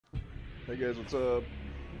Hey guys, what's up?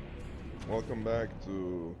 Welcome back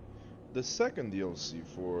to the second DLC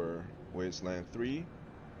for Wasteland 3.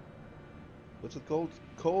 What's it called?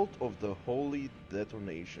 Cult of the Holy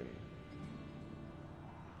Detonation.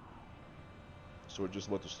 So we're just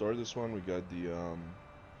about to start this one. We got the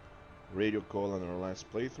radio call on our last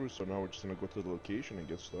playthrough, so now we're just gonna go to the location and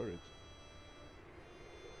get started.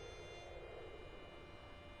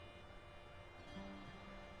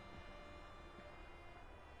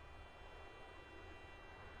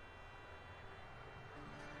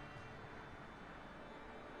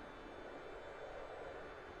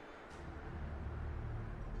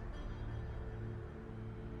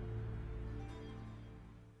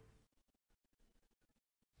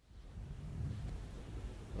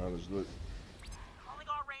 Now there's Calling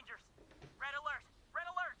all Rangers. Red alert! Red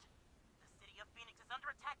alert! The city of Phoenix is under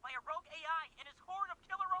attack by a rogue AI and his horde of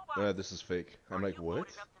killer robots. this is fake. I'm like, what?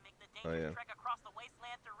 Are you up to make the dangerous trek across the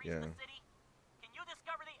wasteland to reach the city? Can you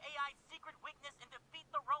discover the AI's secret weakness and defeat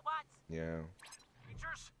the robots? Yeah.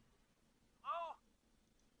 Rangers? Oh,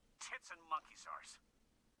 tits and monkeys arse.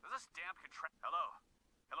 Does this damn contract? Hello?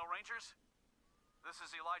 Hello, Rangers? This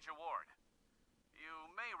is Elijah Ward.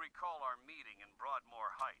 You may recall our meeting in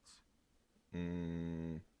Broadmoor Heights.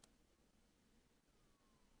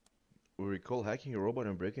 We recall hacking a robot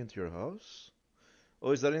and breaking into your house?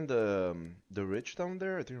 Oh, is that in the ridge down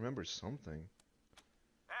there? I think I remember something.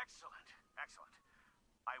 Excellent, excellent.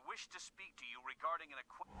 I wish to speak to you regarding an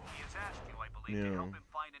He has asked you, I believe, to help him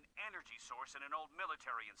find an energy source in an old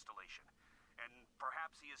military installation. And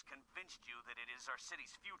perhaps he has convinced you that it is our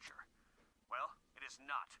city's future. Well, it is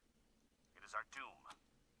not. It is our doom.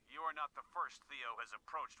 You are not the first Theo has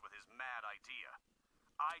approached with his mad idea.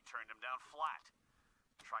 I turned him down flat.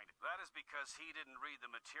 That is because he didn't read the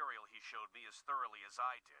material he showed me as thoroughly as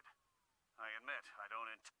I did. I admit, I don't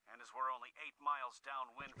and as we're only 8 miles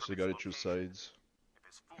downwind from So you gotta choose location, sides. if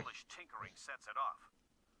his foolish tinkering sets it off,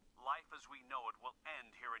 life as we know it will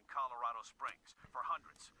end here in Colorado Springs for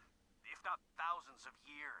hundreds, if not thousands of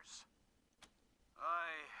years.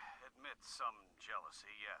 I admit some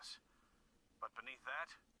jealousy, yes. But beneath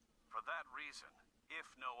that, for that reason, if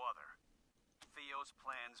no other, Theo's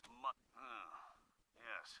plans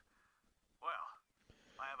yes. Well,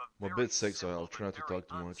 I have a I'm a very bit sick, so I'll simple try not to but talk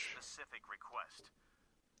too very much. unspecific request.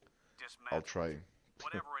 I'll Dismantle try.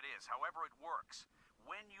 whatever it is, however it works.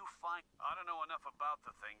 When you find... I don't know enough about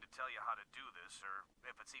the thing to tell you how to do this, or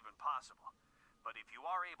if it's even possible. But if you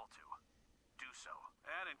are able to, do so.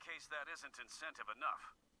 And in case that isn't incentive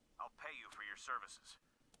enough, I'll pay you for your services.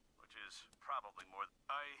 Which is probably more...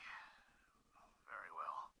 Very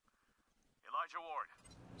well. Elijah Ward,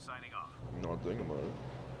 signing off. Not thinking about it.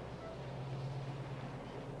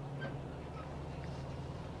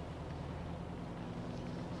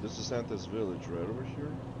 This is Santa's village, right over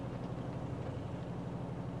here?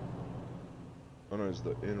 Oh no, it's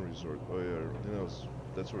the inn resort. Oh yeah, I think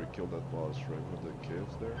that's where we killed that boss, right? With the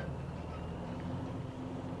kids there.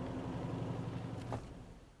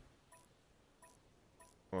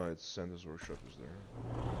 Oh, it's Santa's workshop is there.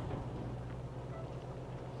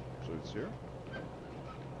 So it's here?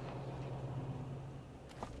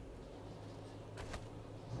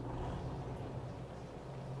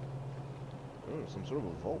 Oh, some sort of a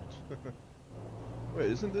vault.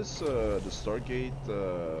 Wait, isn't this the Stargate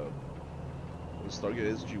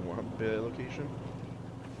SG-1 location?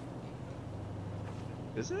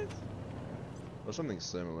 Is it? Or something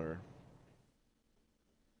similar.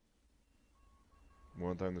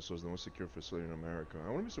 One time this was the most secure facility in America. I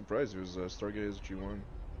wouldn't be surprised if it was Stargate SG-1.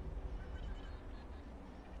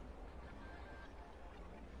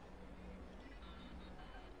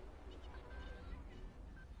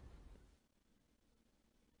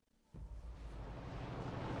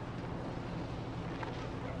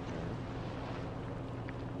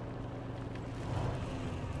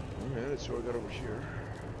 Okay, let's see what I got over here.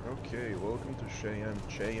 Okay, welcome to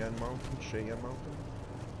Cheyenne Mountain.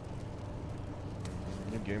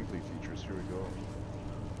 New gameplay features, here we go.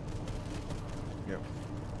 Yeah.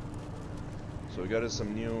 So we got us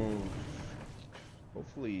some new,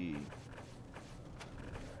 hopefully,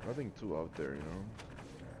 nothing too out there, you know?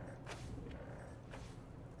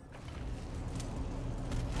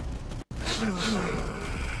 This is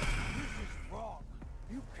wrong.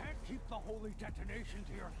 You can't keep the holy detonation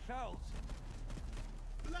to yourselves.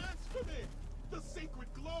 Blasphemy! The sacred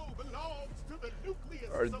glow belongs to the nucleus.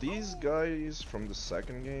 Are these guys from the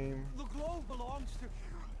second game? The glow belongs to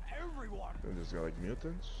everyone. They're just got like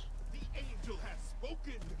mutants? The angel has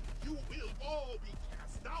spoken. You will all be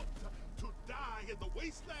cast out to die in the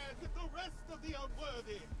wasteland with the rest of the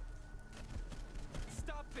unworthy.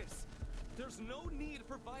 Stop this. There's no need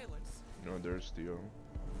for violence. No, there's Theo.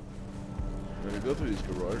 Let me go to his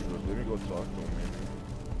garage, but let me go talk to him, maybe.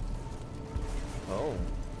 Oh.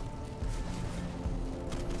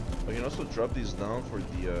 I can also drop these down for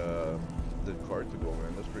the cart to go,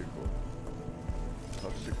 man. That's pretty cool.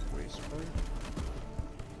 Toxic waste pipe.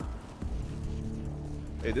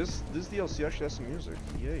 Hey, this DLC actually has some music.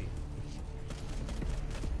 Yay.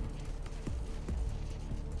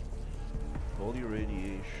 Holy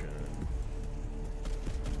radiation.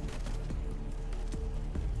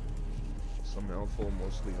 Some helpful,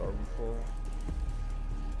 mostly harmful.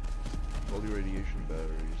 Holy radiation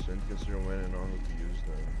batteries. And consider when and on to use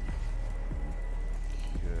them.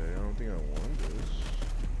 Okay, I don't think I want this.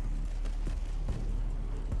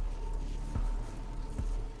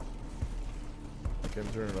 I can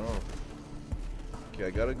turn it off. Okay, I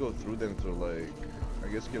gotta go through them to like... I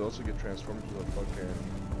guess you can also get transformed to the fucking...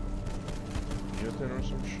 Newton or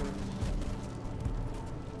some shit.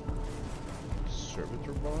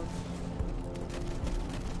 Servitor bot?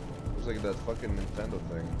 Looks like that fucking Nintendo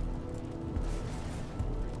thing.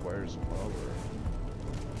 Requires power.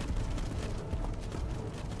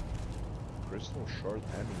 Crystal shard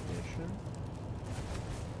ammunition?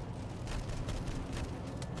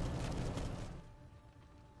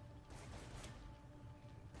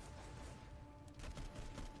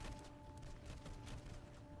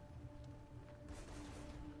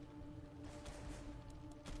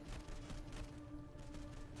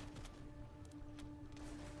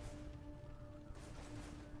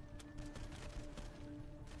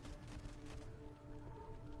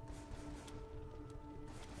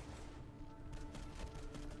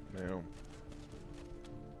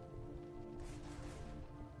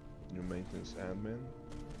 New maintenance admin.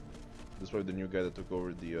 This is probably the new guy that took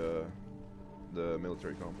over the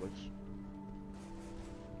military complex.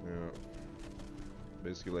 Yeah.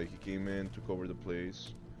 Basically, like, he came in, took over the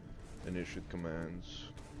place, and issued commands.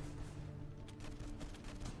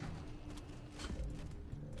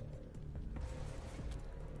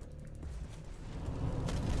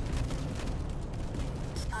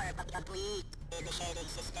 Startup complete. Initiating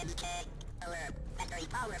system check. Alert. Battery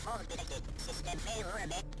power fault detected. System failure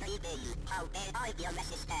reading. How bad are your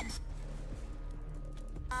resistance?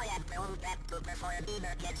 I am programmed to perform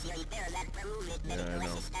emergency repairs and prove it medical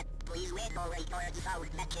assistant. Please wait or record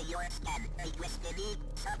found matching your scan. Request the need.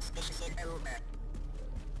 Suspicious improver.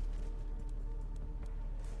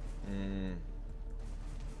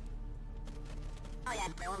 I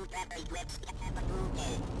am programmed request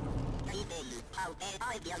reading. How bad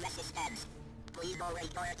are your resistance? Please go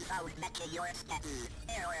report found matching your scan.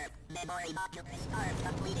 Error. Memory module restart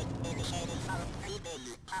completed. Initiating found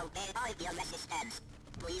reading. How bad are your resistance?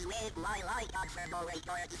 Please wait while I confirm or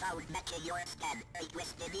report found matching your scan.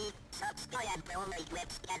 Request the need. Subscribe and pro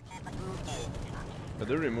request scan approved. But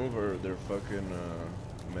they remove their fucking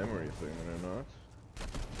memory thing, did they not?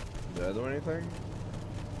 Did I do anything?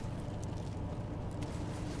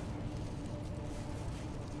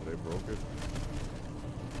 They broke it.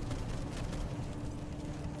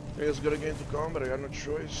 I guess gotta get into combat, I got no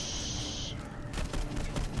choice.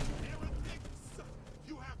 Heretics!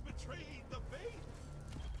 You have betrayed the faith!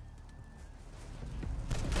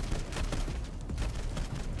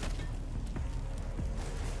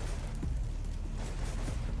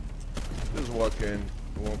 Just walk in,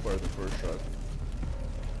 we won't fire the first shot.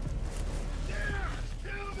 Yeah!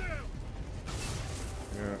 Kill them!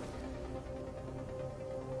 Yeah.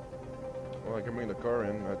 Well, I can bring the car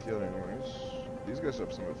in, not yet anyways. These guys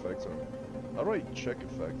have some effects on them. How do I check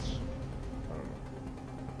effects? I don't know.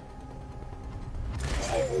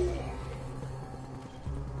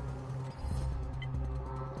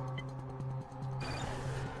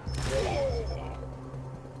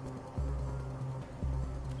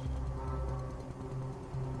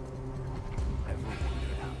 Ever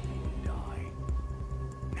wondered how you die?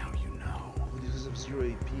 Now you know. This is 0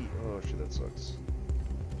 AP. Oh shit, that sucks.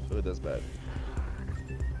 Oh, that's bad.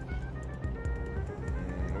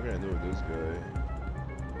 What can I do with this guy?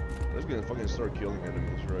 I'm just gonna fucking start killing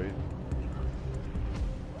enemies, right?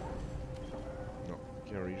 No,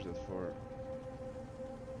 can't reach that far.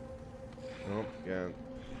 Nope, can't.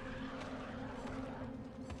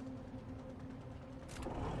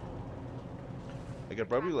 I could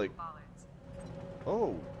probably like...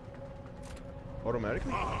 Oh!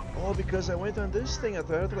 Automatically? Oh, because I went on this thing, I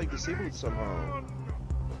thought I had to like disable it somehow.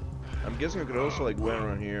 I'm guessing I could also like went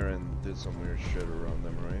around here and did some weird shit around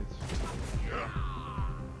them, right?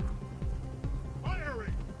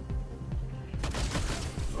 Firing!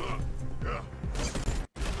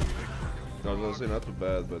 No, I was gonna say not too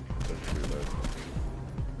bad, but that's pretty bad.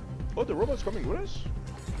 Oh, the robot's coming with us?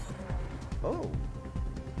 Oh.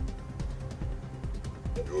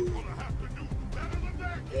 You're gonna have to do better than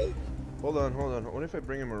that. Hold on, hold on. What if I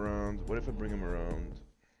bring him around? What if I bring him around?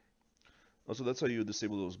 Also, that's how you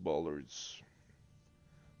disable those bollards.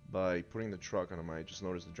 By putting the truck on him. I just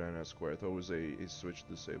noticed the giant ass square. I thought it was a switch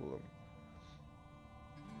to disable them.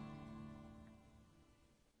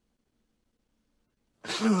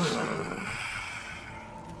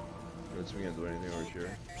 Let's see if we can do anything over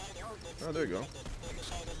here. Oh, there you go.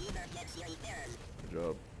 Good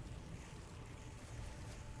job.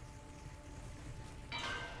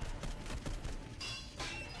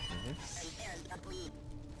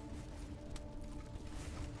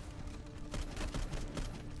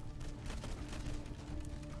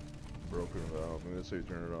 Broken valve. Maybe that's how you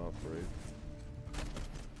turn it off, right?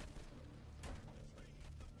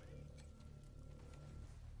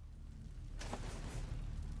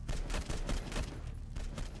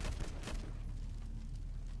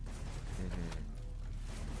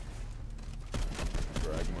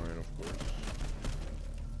 Drag mine, of course.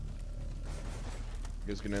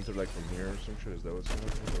 You guys can enter like from here or some shit. Is that what's going on?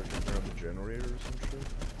 Or you can turn on the generator or some shit?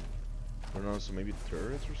 Turn on some maybe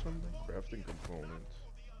turrets or something? Crafting component.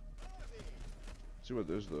 See what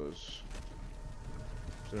this does.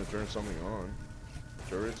 It's gonna turn something on.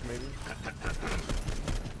 Turrets maybe?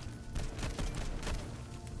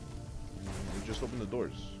 We just open the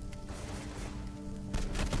doors.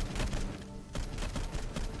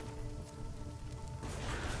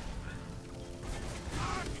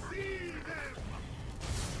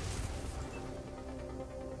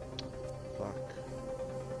 Fuck.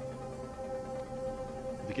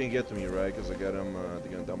 They can't get to me, right? Because I got them,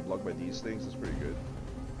 I'm blocked by these things. That's pretty good.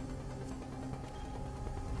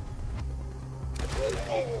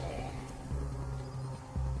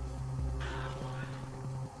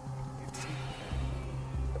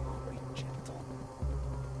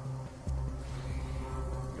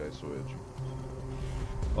 Guys switch.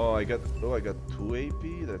 Oh, I got 2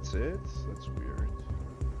 AP. That's it. That's weird.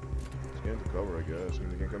 It's getting to cover, I guess. I mean,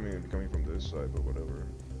 they can be coming from this side, but whatever.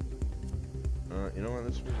 You know what?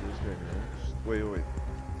 Let's move this guy next. Wait.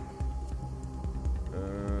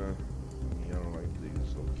 Yeah, I don't like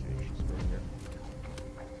these locations right here.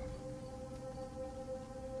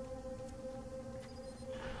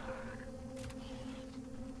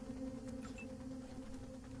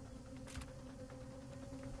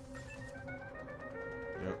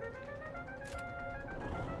 Yep.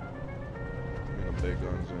 I mean, the big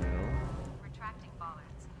guns, you know? Retracting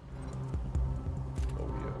bollards. Oh,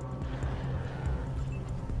 yeah.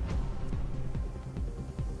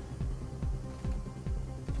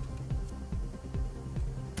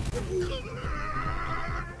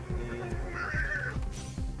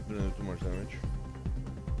 Gonna do too much damage.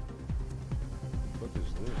 What is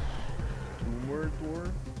this? Tumor door?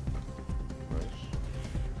 Nice.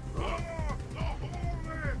 The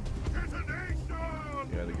holy detonation!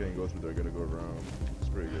 Yeah, they can't go through there, gotta go around. It's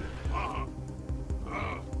pretty good.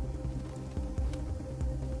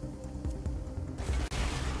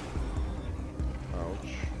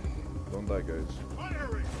 Ouch. Don't die, guys.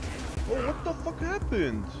 Firing! Oh, what the fuck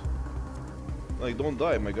happened? Like, don't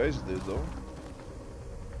die, my guys did, though.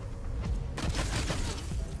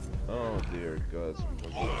 Oh, dear God.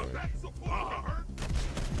 Oh, that's supposed to hurt!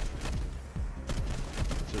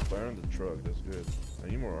 It's a fire on the truck, that's good. I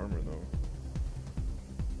need more armor, though.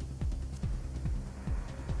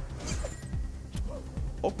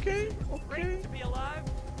 Okay. Great to be alive.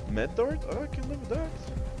 Med dart? Oh, I can live with that.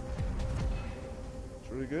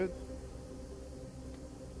 It's really good.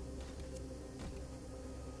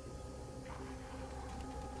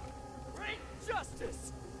 Great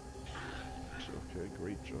justice. It's okay,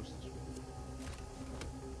 great justice.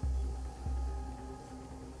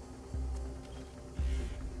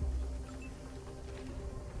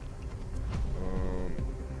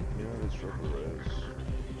 Yeah, let's triple res.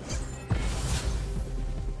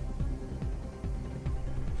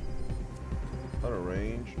 Out of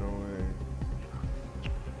range? No way.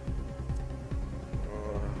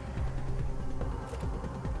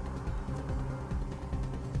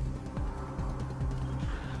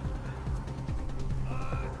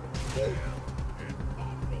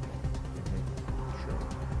 Sure.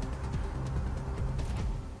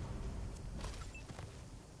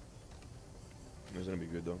 It's gonna be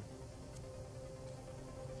good though.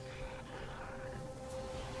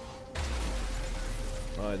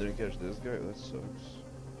 Oh, I didn't catch this guy? That sucks.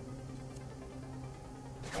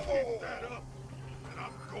 Keep that up, and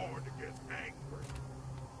I'm going to get angry.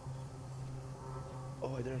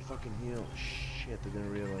 Oh, I didn't fucking heal. Shit, I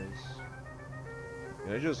didn't realize.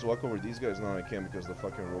 Can I just walk over these guys? No, I can't because the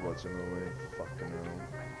fucking robot's in the way. Fucking hell.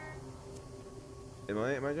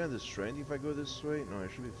 Am I gonna destroy anything if I go this way? No, I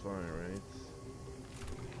should be fine, right?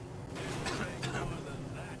 More than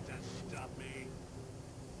that to stop me.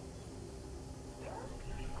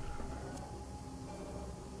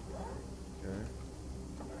 Okay.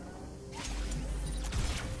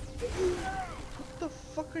 What the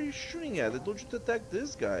fuck are you shooting at? I told you to attack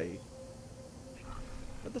this guy.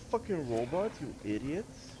 Not the fucking robot, you idiot.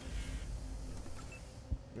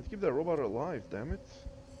 Let's keep that robot alive, damn it.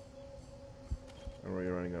 I'm already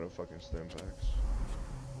running out of fucking stem packs.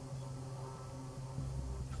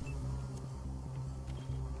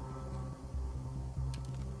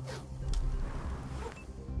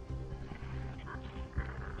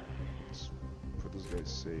 Let's put this guy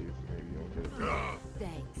safe, maybe you'll get it.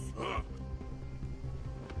 Thanks.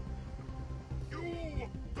 You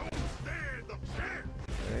don't stand a chance!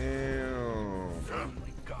 Damn.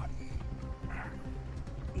 Finally gotten.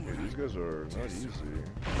 Yeah, these guys are not easy.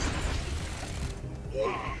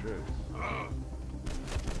 Shit.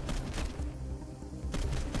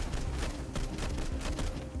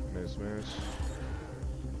 Miss.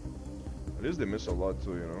 At least they miss a lot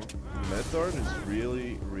too, you know? Metard is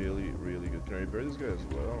really good. Can I repair this guy as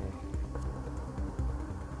well?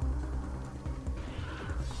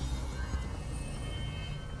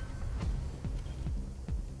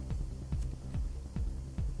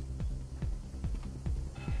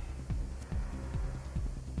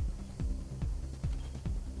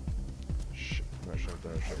 Shit, not shot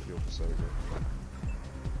down, shot heal for Saturday.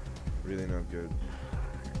 Really not good.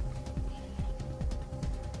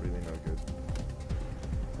 Really not good.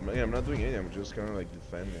 I'm not doing anything, I'm just kind of like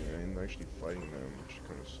defending. I ain't actually fighting them, which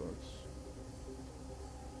kind of sucks.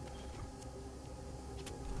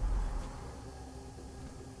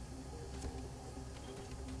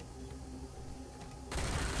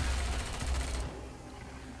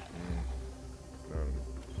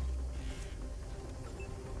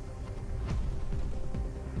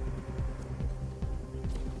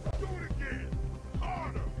 Do it again!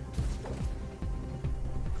 Harder!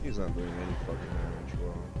 He's not doing any fucking damage,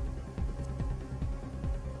 well.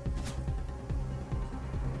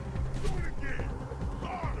 Do it again!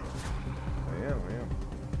 Harder! I am.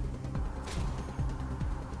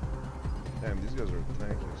 Damn, these guys are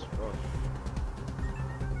tanky as fuck.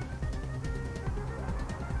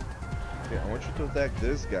 Okay, I want you to attack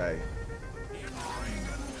this guy.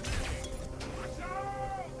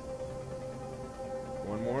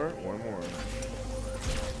 One more.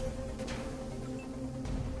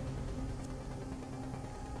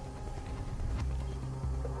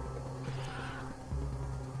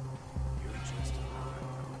 You're just another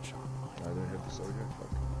notch on my I didn't hit this other guy,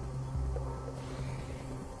 fuck.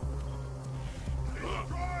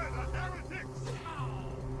 Destroy the heretics!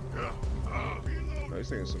 Reload! No, he's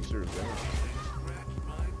taking some serious damage. scratch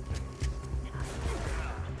my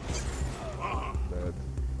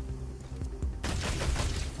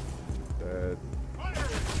Dead. Fire!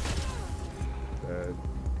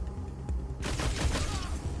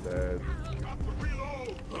 Dead. Got to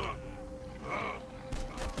reload!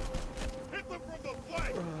 Hit them from the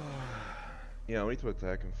flank! Yeah, I need to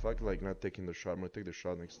attack him. Fuck, like, not taking the shot. I'm gonna take the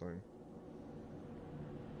shot next time.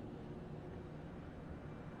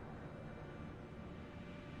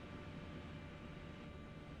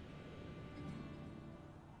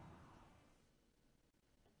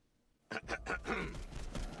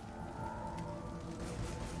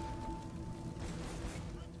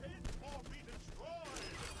 Hit or be destroyed!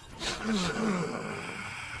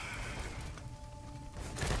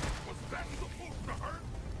 Was that supposed to hurt?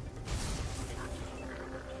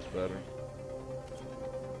 It's better.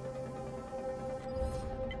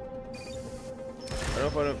 I don't know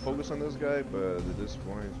if I don't focus on this guy, but at this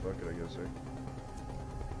point, fuck it, I guess, eh?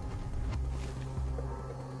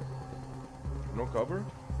 No cover?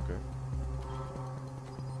 Okay.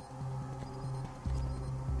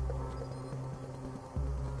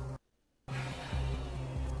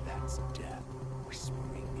 That's death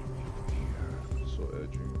whispering in your ear. So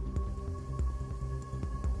edgy.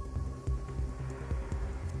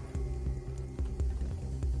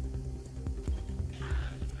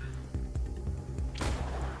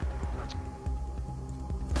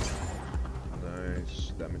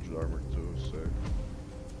 Nice. Damaged armor too, sick.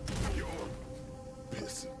 You're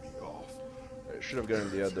pissing me off. I should have gotten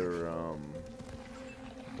the other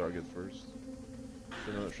target first.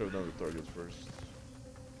 Should have done the targets first.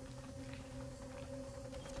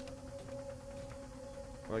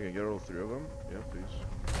 I can get all three of them? Yeah, please.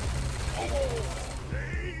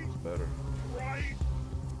 Stay It's better. right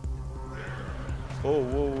Oh,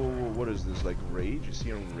 whoa. What is this? Like rage? Is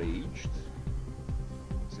he enraged?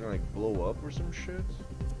 Is he gonna like blow up or some shit?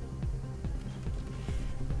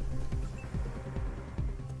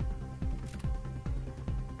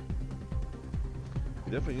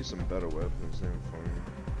 Definitely need some better weapons than funny.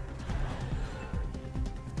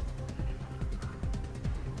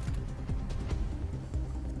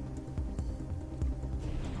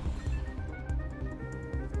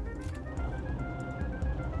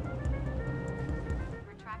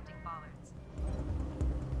 Retracting bollards.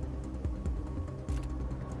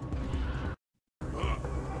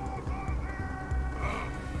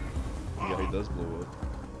 Yeah, he does blow up.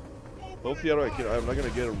 Hopefully I'm not gonna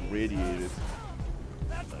get irradiated.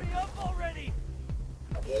 That's me up already!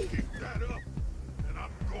 Keep that up, and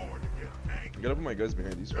I'm going to get angry. I gotta put my guys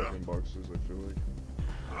behind these fucking boxes, I feel like.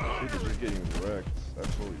 People are just getting wrecked.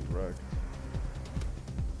 Absolutely wrecked.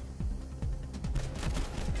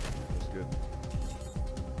 That's good.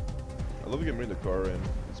 I love you can bring the car in.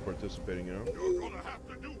 It's participating, you know? You're gonna have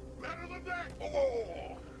to do better than that.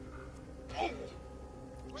 Oh.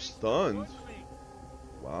 Stunned?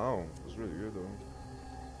 Wow, that's really good though.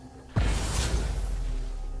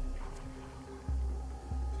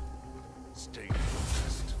 Stay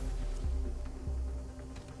focused.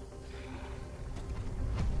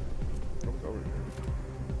 No cover here.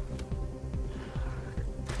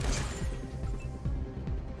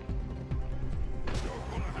 You're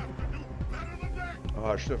gonna have to do better than that. Oh,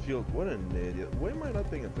 I should have healed. What an idiot. Why am I not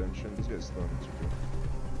paying attention? This guy's stunned. It's okay.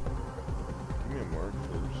 Give me a mark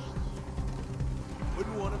first.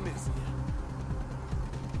 Wouldn't want to miss it.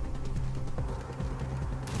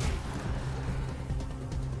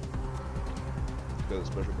 Got a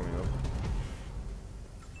special coming up.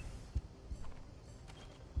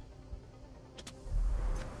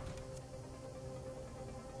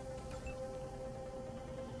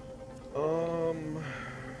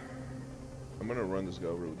 I'm gonna run this guy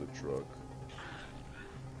over with the truck.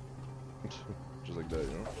 Just like that,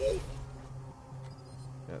 you know?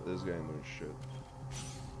 Yeah, this guy ain't doing shit.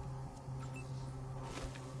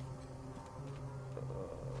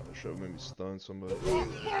 Should have maybe stun somebody. It's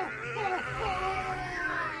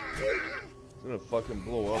gonna fucking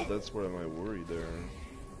blow up, that's where my worry there.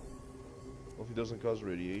 Hope he doesn't cause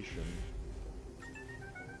radiation.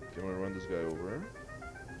 Can I run this guy over?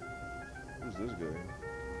 Who's this guy?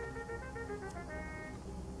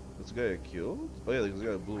 This guy I killed? Oh yeah, this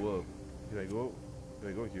guy blew up. Can I go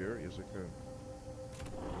here? Yes I can.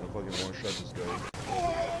 I'm gonna fucking one shot this guy.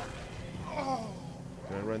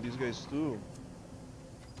 Can I run these guys too?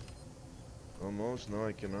 Almost, no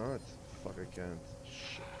I cannot. Fuck I can't.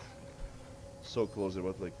 Shit. So close, they're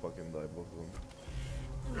about to like fucking die, both of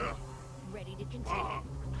them. Ready to continue.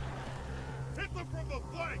 Hit them from the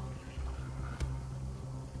flank.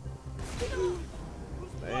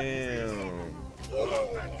 Damn.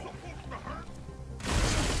 That's supposed to hurt.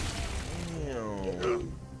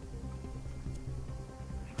 Damn.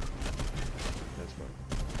 That's fine.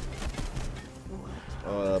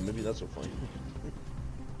 Maybe not so funny.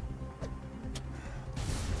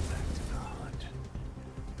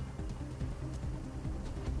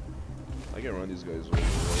 I can run these guys over, right?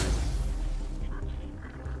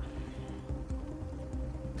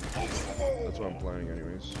 That's what I'm planning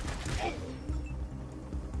anyways.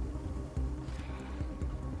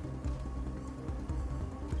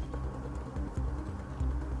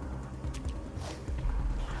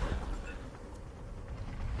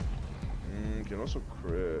 Can also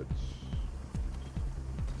crit.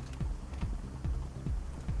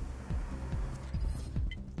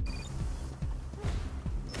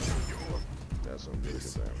 That's some really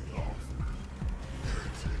good damage.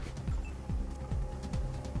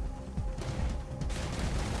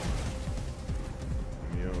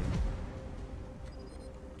 Immune.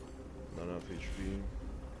 Not enough HP.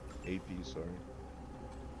 AP, sorry.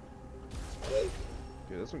 Okay,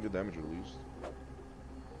 that's some good damage at least.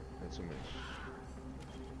 That's a miss.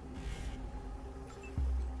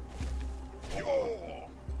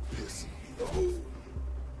 Piss me off.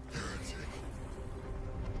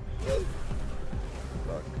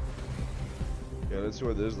 Fuck. Yeah, let's see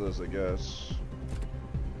what this does, I guess.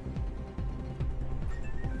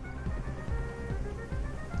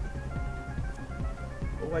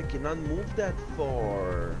 Oh, I cannot move that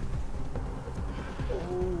far.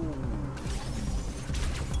 Oh.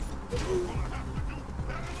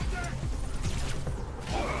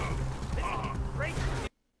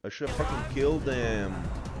 I should have fucking killed them.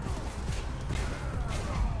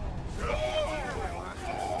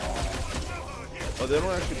 Oh, they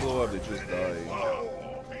don't actually blow up, they just die.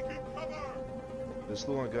 There's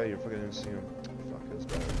still one guy here, fucking didn't see him. Fuck, that's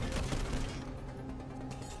bad.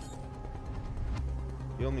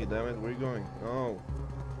 Heal me, damn it, where are you going? Oh.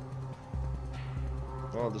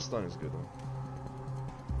 Oh, the stun is good though.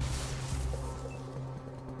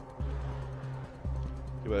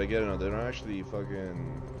 Yeah, but I get it now. They don't actually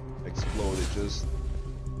fucking explode. They just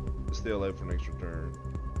stay alive for an extra turn.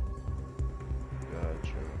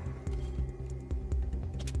 Gotcha.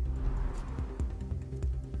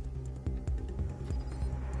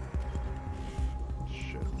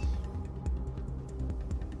 Shit.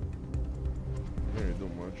 I can't really do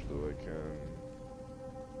much though.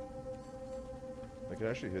 I can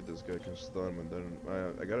actually hit this guy, can stun him, and then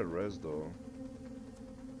I got a res though.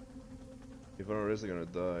 If I don't res, they're gonna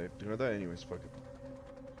die. They're gonna die anyways. Fuck it.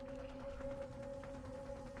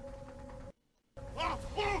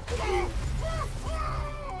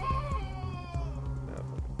 Yeah,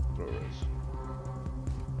 throw res.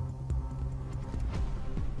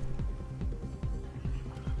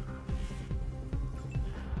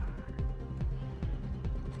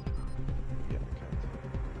 Yeah, I can't.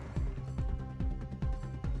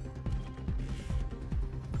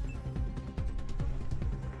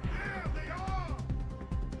 There they are!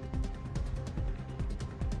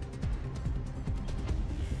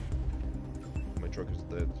 My truck is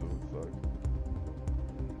dead too. Fuck.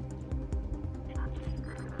 Can't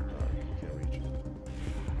reach it.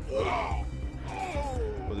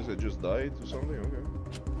 Oh, this guy just died or something? Okay.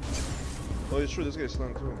 Oh, it's true, this guy's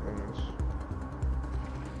stunned too. Oh, nice.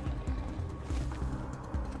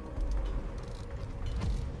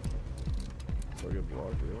 Target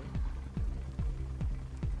block, really?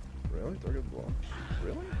 Really? Target block?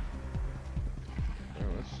 Really?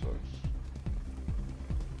 Oh, that sucks.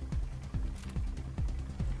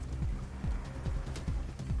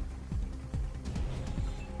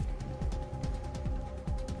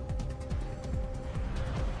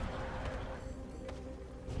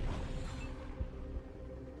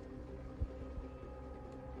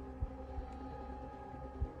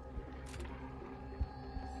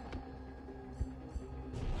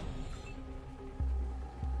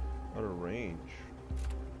 Out of range.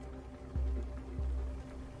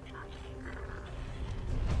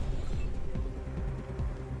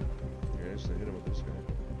 Yeah, I just hit him with this guy.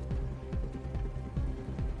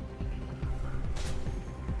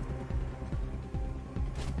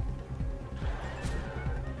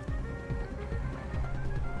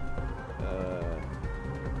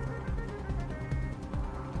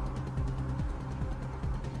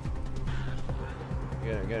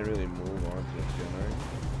 Yeah, I can't really move on to it, can I?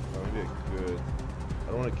 Oh, maybe I could. I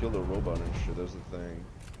don't want to kill the robot and shit, that's the thing.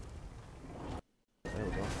 There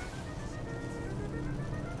we go.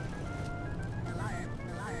 Alarm,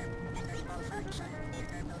 alarm. Battery malfunction.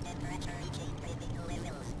 Internal temperature reaching critical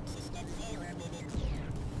levels. System failure minutes.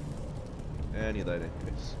 And he died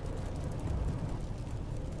anyways.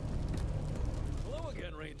 Hello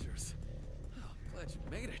again, Rangers. Oh, glad you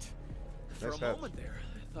made it. For Nice a hat. moment there,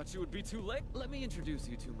 I thought you would be too late. Let me introduce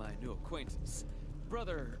you to my new acquaintance,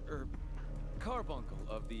 Brother, Carbuncle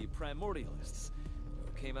of the Primordialists,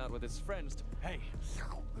 who came out with his friends to... Hey,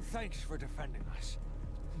 thanks for defending us.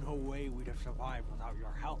 No way we'd have survived without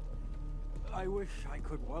your help. I wish I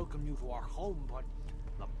could welcome you to our home, but...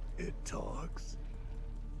 It talks.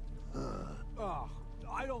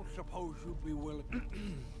 I don't suppose you'd be willing...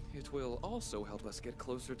 It will also help us get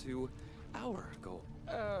closer to our goal.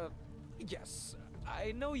 Yes.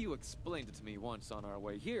 I know you explained it to me once on our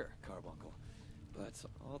way here, Carbuncle. But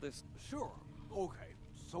all this... Sure. Okay.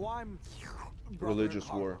 So I'm... Brother Religious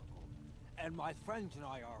war. Carbuncle, and my friends and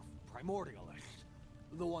I are Primordialists.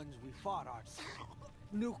 The ones we fought are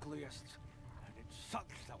Nucleists. And it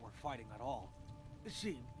sucks that we're fighting at all.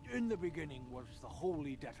 See, in the beginning was the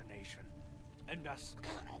Holy Detonation. And us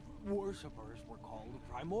worshippers were called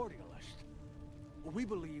Primordialists. We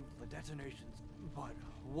believe the detonations, but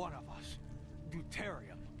one of us,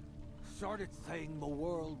 Deuterium, started saying the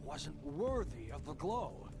world wasn't worthy of the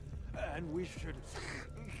glow, and we should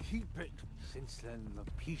keep it. Since then, the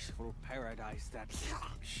peaceful paradise that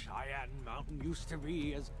Cheyenne Mountain used to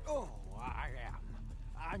be is... Oh,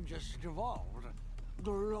 I'm just evolved.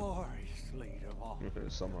 Gloriously evolved.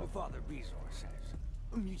 Somehow. Father Bezor says.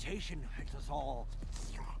 Mutation makes us all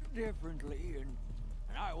differently, and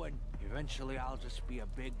eventually I'll just be a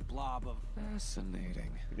big blob of...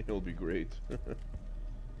 Fascinating. It'll be great.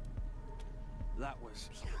 That was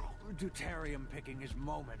Deuterium picking his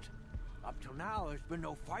moment. Up till now, there's been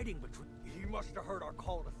no fighting between... He must have heard our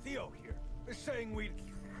call to Theo here, saying we'd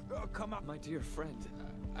come up... My dear friend,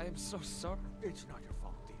 I am so sorry. It's not your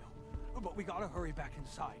fault, Theo. But we gotta hurry back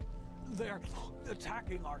inside. They're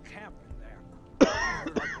attacking our camp in there. I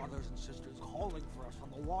heard our brothers and sisters calling for us on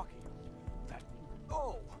the walkie.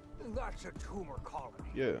 That's a tumor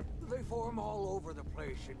colony. Yeah. They form all over the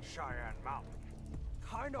place in Cheyenne Mountain.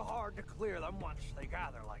 Kinda hard to clear them once they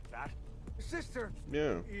gather like that. Sister...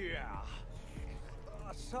 Yeah. Yeah.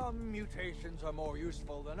 Some mutations are more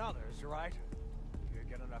useful than others, right? You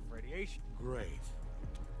get enough radiation. Great.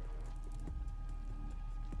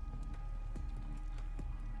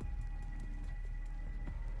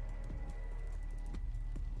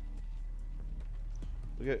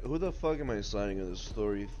 Okay, who the fuck am I signing in this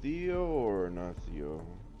story? Theo or not Theo?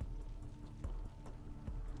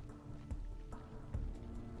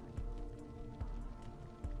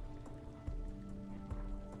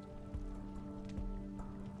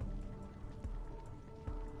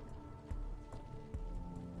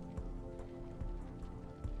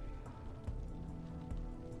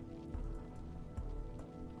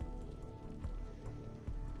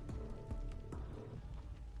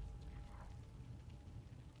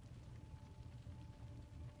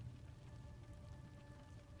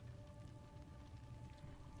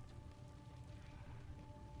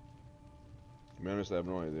 To be honest, I have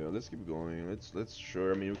no idea. Let's keep going. Let's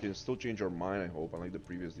sure. I mean, we can still change our mind. I hope, unlike the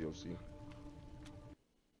previous DLC.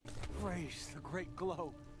 Praise the great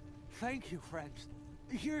glow. Thank you, friends.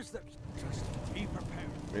 Here's the... Just be prepared.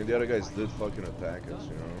 I mean, the other guys did fucking attack us,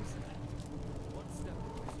 you know.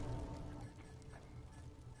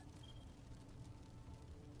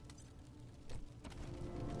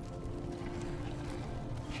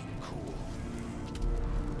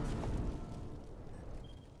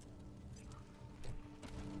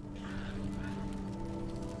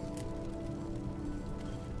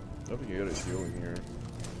 I think you got a healing here.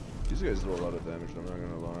 These guys do a lot of damage, I'm not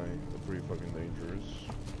gonna lie. They're pretty fucking dangerous.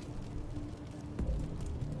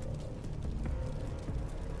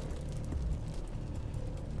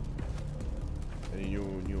 Any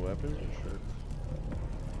new weapons or shit?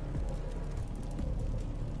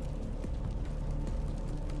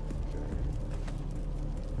 Okay.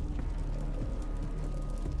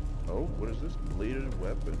 Oh, what is this? Bladed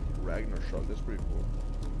weapon. Ragnar shot. That's pretty cool.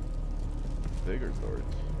 Bigger dart.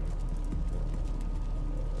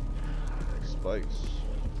 Spikes.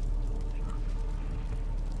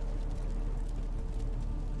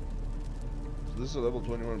 So this is a level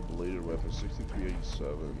 21 bladed weapon,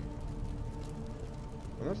 6387.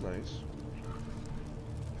 Oh, that's nice.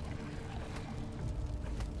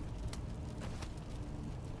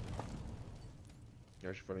 Yeah,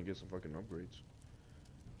 I should finally get some fucking upgrades.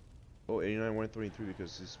 Oh, 89 123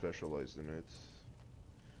 because he's specialized in it.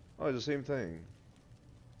 Oh, it's the same thing.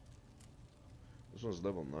 This one's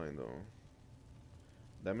level 9 though.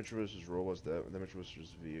 Damage versus robots, damage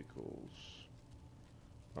versus vehicles.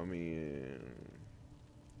 I mean...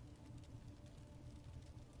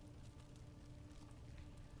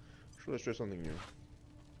 Sure, let's try something new.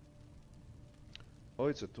 Oh,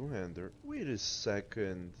 it's a two-hander. Wait a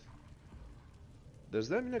second. Does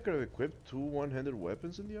that mean I could have equipped two one-handed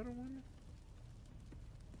weapons in the other one?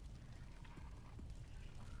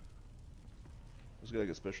 Let's get like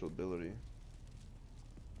a special ability.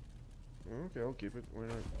 Okay, I'll keep it. Why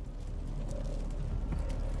not?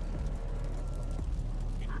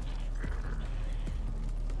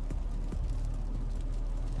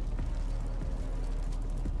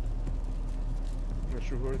 I'm not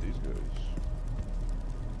sure who are these guys.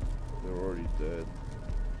 They're already dead.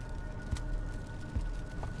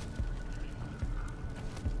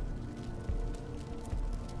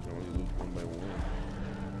 Can only loot one by one.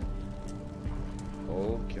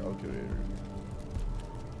 Oh, calculator.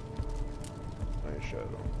 Nice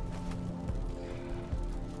shadow.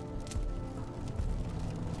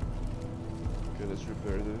 Okay, let's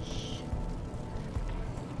repair this.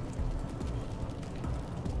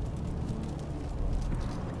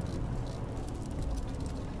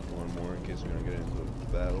 One more in case we're gonna get into a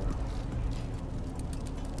battle.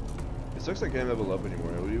 It sucks I can't level up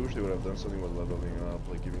anymore. I wish they would have done something with leveling up,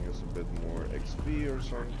 like giving us a bit more XP or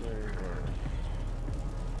something, or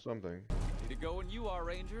something. Need to go when you are,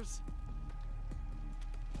 Rangers.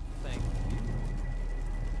 Thank you.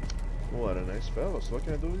 What a nice fellow. So what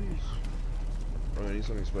can I do with these? Oh, I need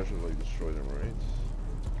something special to like destroy them, right?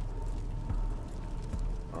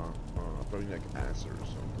 Probably like acid or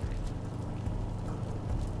something.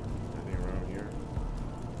 Anything around here?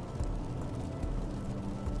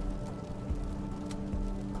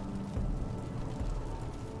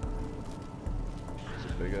 It's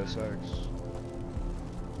a big ass axe.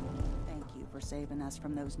 Thank you for saving us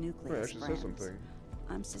from those Oh, it nucleus actually says friends. something.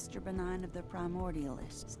 I'm Sister Benign of the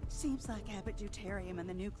Primordialists. Seems like Abbot Deuterium and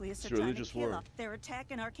the Nucleus It's are a trying to religious kill war. us. They're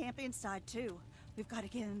attacking our camp inside too. We've got to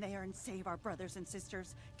get in there and save our brothers and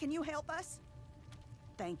sisters. Can you help us?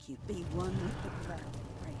 Thank you. Be one with the blood.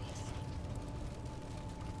 Praise.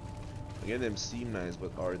 Again, them seem nice,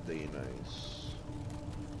 but are they nice?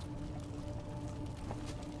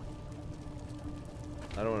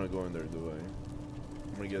 I don't want to go in there, do I?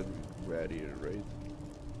 I'm gonna get radiated, right?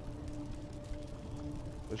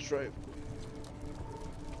 Let's try it.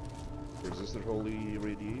 Resisted holy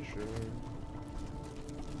radiation.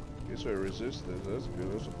 Okay, so I resisted. That's good.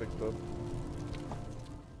 I also picked up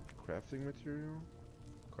crafting material,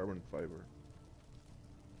 carbon fiber.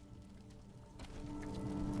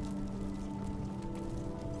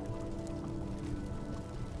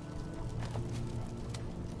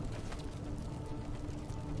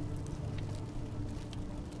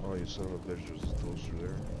 Oh, you son of a bitch, there's a toaster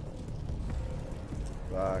there.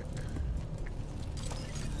 Back.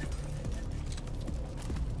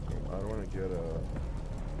 I don't want to get a...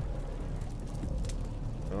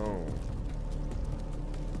 No.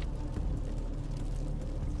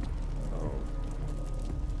 Oh.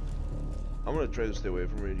 I'm gonna try to stay away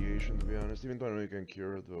from radiation, to be honest, even though I know you can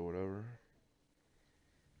cure it, or whatever.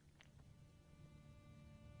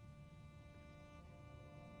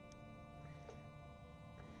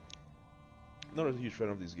 Not a huge fan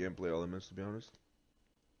of these gameplay elements, to be honest.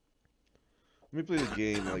 Let me play the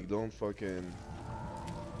game, like, don't fucking...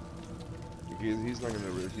 He's not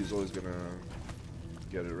gonna... He's always gonna...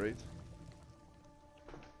 get it, right?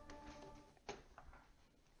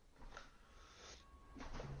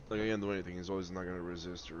 Like, I can't do anything, he's always not gonna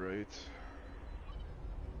resist it, right?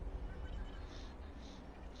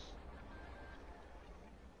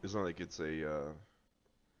 It's not like it's a,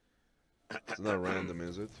 it's not random,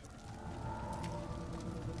 is it?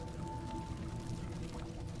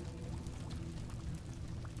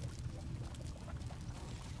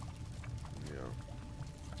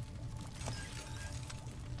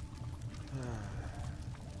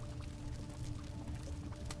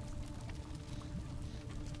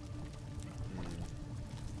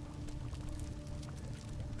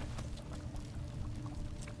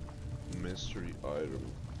 Mystery item.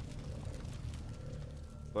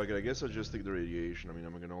 Like, I guess I'll just take the radiation. I mean,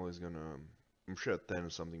 I'm always gonna... I'm sure at 10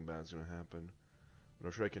 something bad's gonna happen. But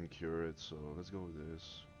I'm sure I can cure it, so let's go with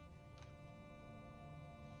this.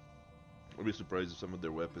 I'll be surprised if some of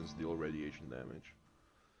their weapons deal radiation damage.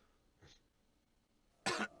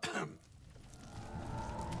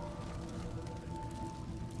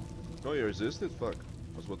 Oh, you resisted? Fuck.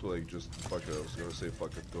 I was about to, like, just... Fuck it. I was gonna say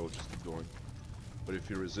fuck it, go, just keep going. But if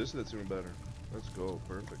you resist it, it's even better. Let's go,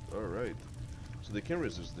 perfect. Alright. So they can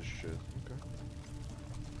resist this shit. Okay.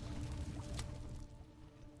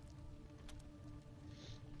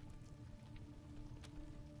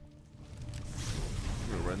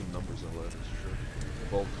 Random numbers and letters, sure.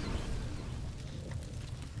 Vault.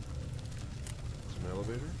 Some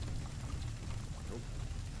elevator? Nope.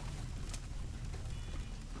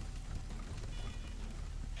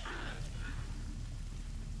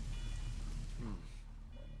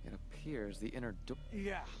 It appears the inner door...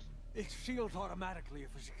 Yeah. It seals automatically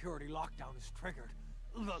if a security lockdown is triggered.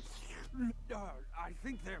 I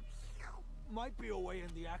think there might be a way in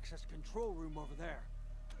the access control room over there.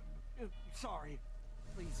 Sorry.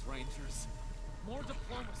 Please, Rangers. More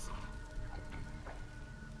diplomacy.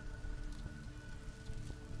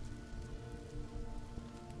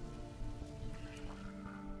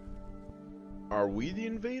 Are we the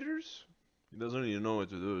invaders? He doesn't even know what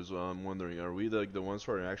to do, so I'm wondering, are we like the ones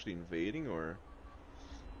who are actually invading, or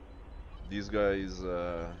these guys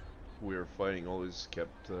who we are fighting always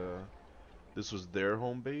kept this was their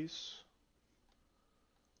home base?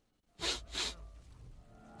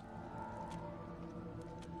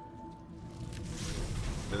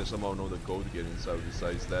 And they somehow know the code to get inside.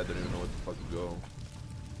 Besides that, they didn't know what the fuck to go.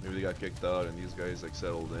 Maybe they got kicked out and these guys like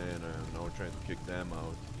settled in and now we're trying to kick them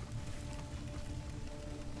out.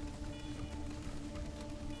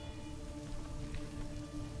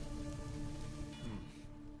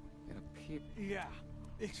 Yeah,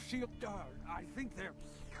 it's sealed. I think they're...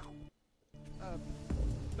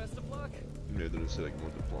 Best of luck. Yeah, they just say like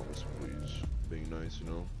more diplomacy, please. Being nice, you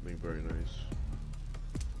know, being very nice.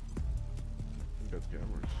 Got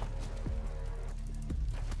cameras.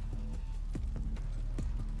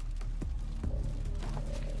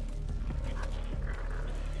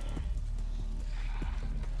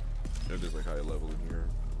 Yeah, there's like high level in here.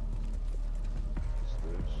 What's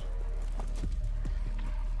this?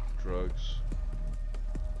 Drugs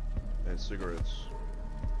and cigarettes.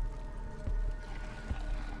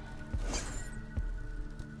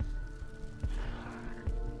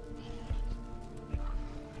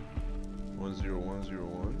 One zero one zero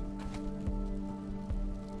one.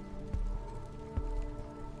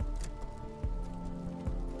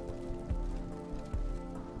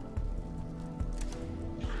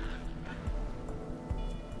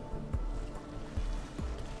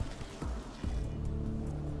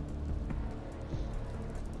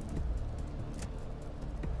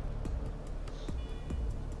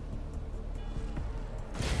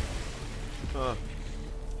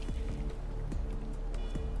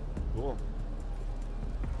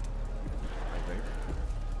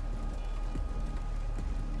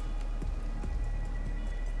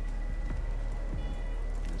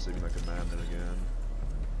 saving like a madman again.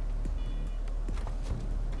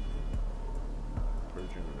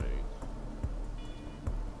 Purging grenade.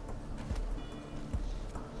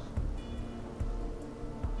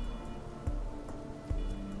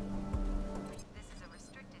 This is a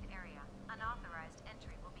restricted area. Unauthorized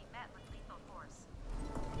entry will be met with lethal force.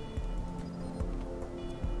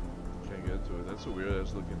 Can't get to it. That's a weird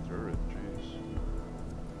ass looking turret, jeez.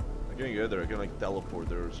 I can't get there, I can like teleport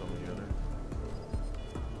there or something in it.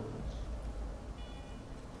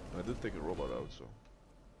 I did take a robot out, so.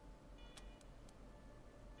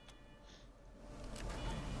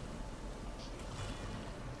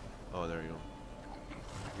 Oh, there you go.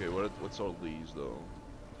 Okay, what's all these though?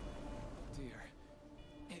 Dear.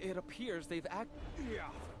 It appears they've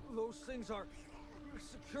Yeah, those things are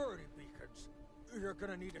security beacons. You're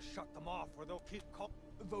gonna need to shut them off or they'll keep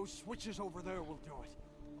those switches over there will do it.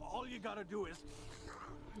 All you gotta do is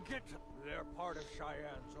get to they're part of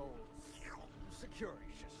Cheyenne's old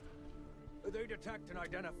security system. They detect and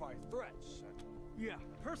identify threats. Yeah.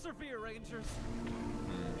 Persevere, Rangers.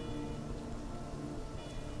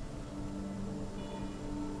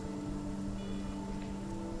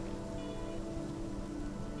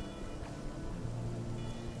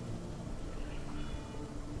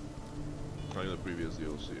 Like the previous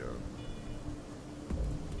DLC, yeah.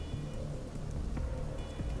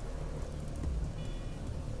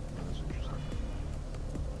 That's interesting.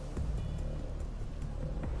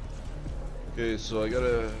 Okay, so I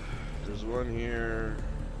gotta. There's one here.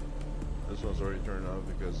 This one's already turned off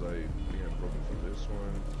because I think I'm broken for this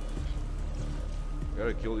one. I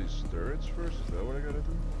gotta kill these turrets first? Is that what I gotta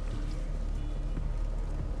do?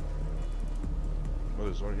 Oh,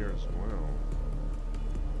 there's one here as well.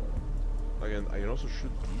 I can also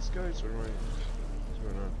shoot these guys, or am I... What's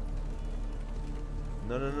going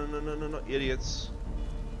on? No, idiots!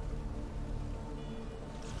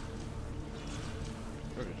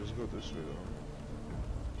 Okay, just go this way though.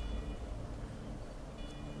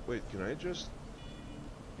 Wait, can I just...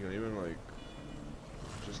 You know, even like...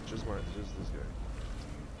 Just this guy.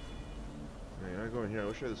 Man, you're not going here. I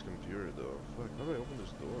wish I had this computer though. Fuck, how do I open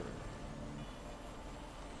this door?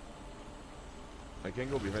 I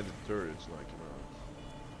can't go behind the turrets like, you know.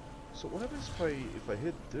 So what happens if I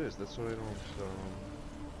hit this? That's what I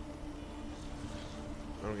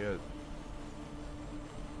don't get.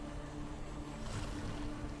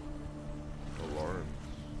 Alarms.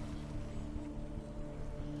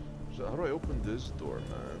 So how do I open this door,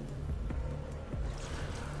 man?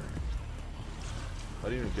 How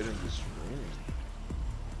do you even get in this room?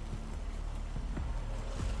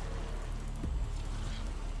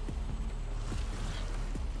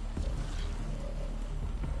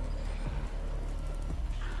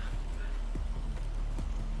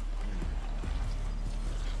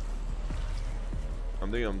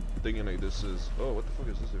 I'm thinking like this is. Oh, what the fuck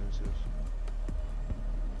is this? I didn't see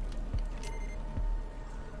this.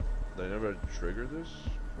 Did I never trigger this?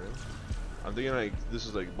 Right? I'm thinking like this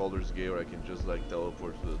is like Baldur's Gate where I can just like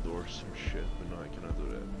teleport to the door or some shit, but no, I cannot do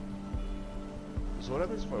that. So what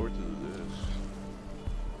happens if I were to do this?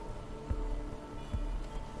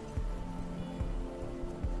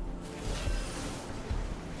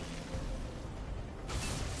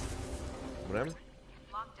 What happened?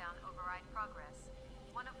 Lockdown override progress.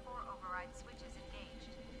 One of 4 override switches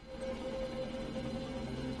engaged.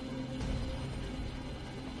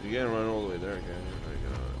 You can't run all the way there, can you?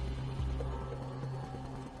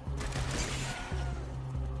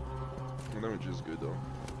 Well, that which is good though.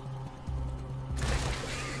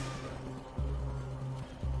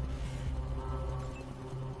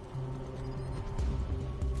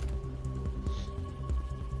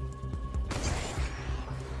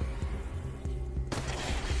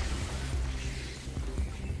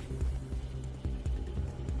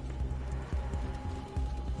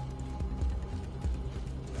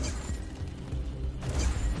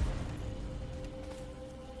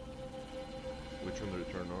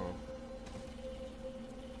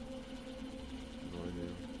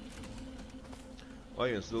 Oh,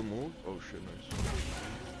 you can still move? Oh shit, nice.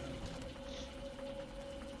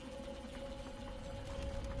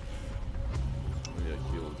 Yeah,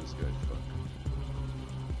 heal this guy, fuck.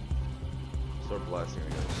 Start blasting, I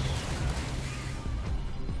guess.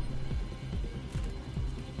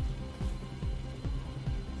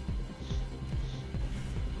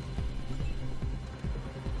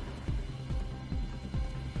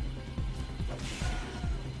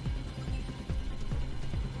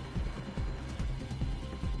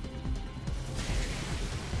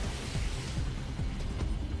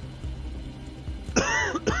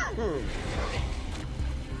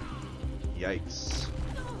 Yikes.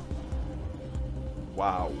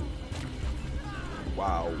 Wow.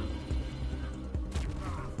 Wow.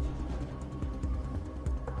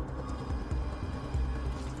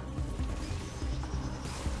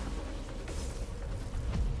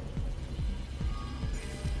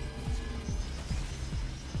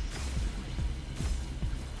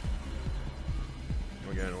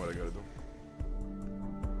 Okay, I know what I gotta do.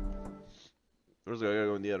 First, I gotta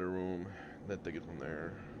go in the other room, then take it from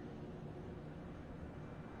there.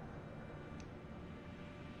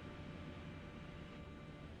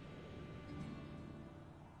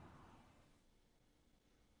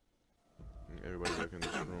 Everybody back in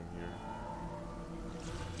this room here.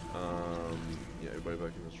 Yeah, everybody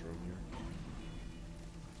back in this room here.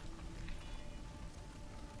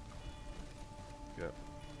 Okay.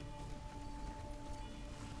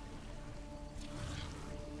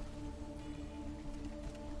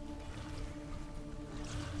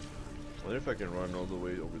 I wonder if I can run all the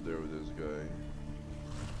way over there with this guy.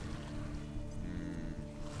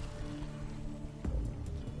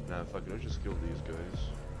 Nah, fuck it, I'll just kill these guys.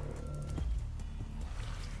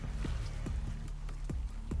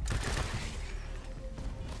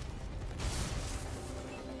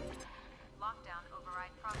 Lockdown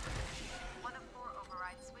override progress. One of 4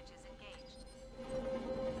 override switches engaged.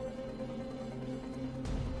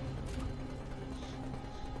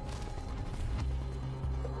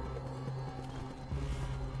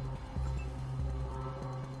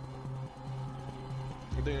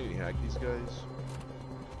 I think I can hack these guys.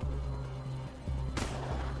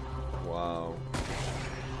 Wow.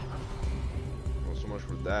 Well, so much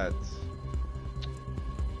for that.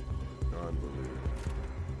 Unbelievable.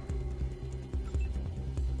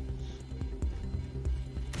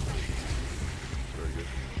 Very good.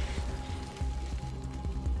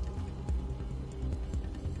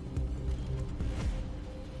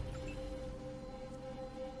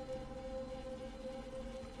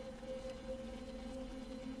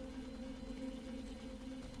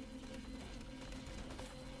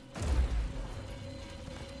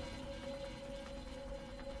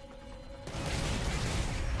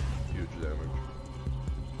 Huge damage.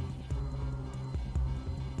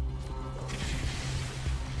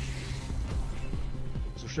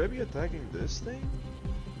 So should I be attacking this thing?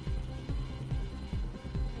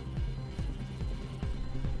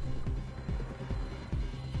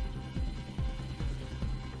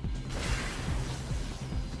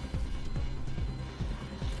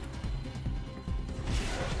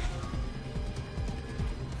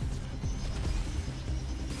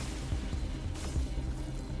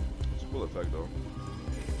 It's a cool effect though.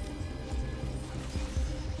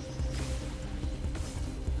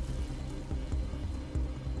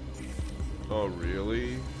 Oh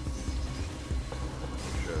really?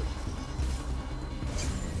 Shit.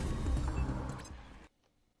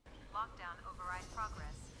 Lockdown override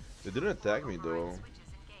progress. They didn't attack me though. Override switches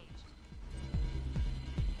engaged.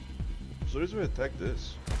 So who's gonna attack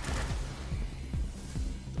this?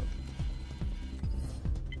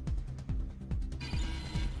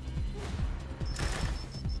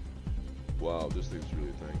 Wow, this thing's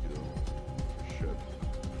really tanky though. Shit.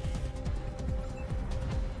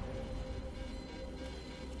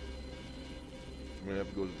 I'm gonna have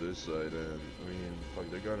to go to this side, and I mean, fuck,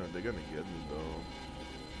 they're gonna get me though.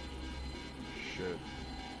 Shit.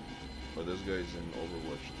 But this guy's in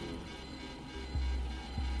Overwatch too.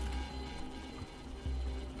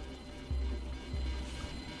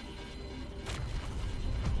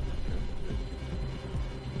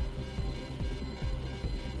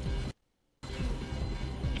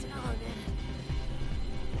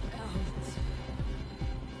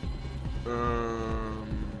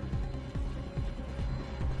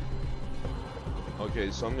 Okay,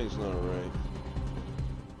 something's not right.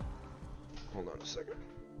 Hold on a second.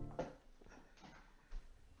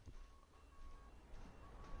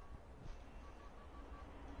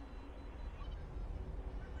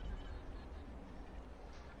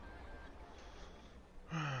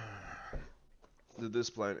 The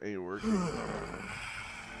display ain't working.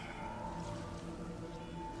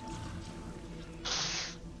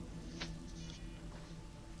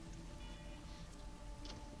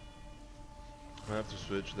 I have to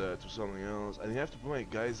switch that to something else. I have to put my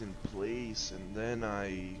guys in place, and then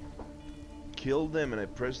I kill them and I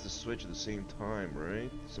press the switch at the same time,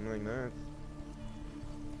 right? Something like that.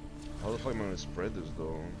 How the fuck am I gonna spread this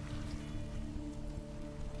though?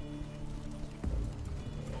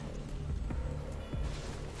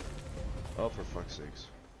 Oh, for fuck's sakes.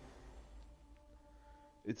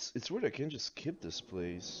 It's weird I can't just skip this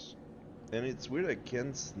place. And it's weird I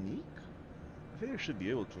can't sneak? I think I should be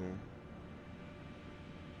able to.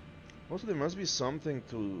 Also, there must be something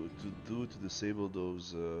to do to disable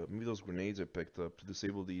those, maybe those grenades I picked up to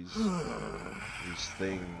disable these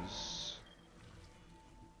things.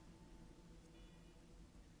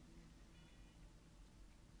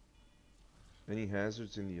 Any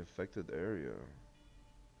hazards in the affected area?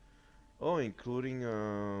 Oh, including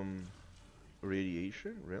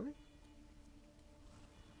radiation? Really?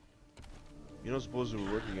 You don't suppose it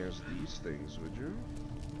would work against these things, would you?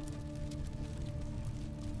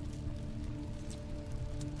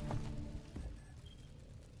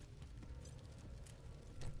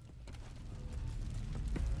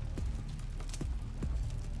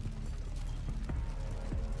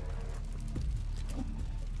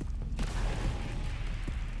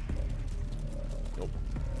 Nope.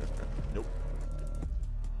 Nope.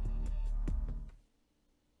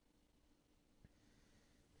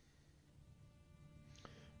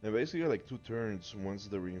 I basically got like 2 turns once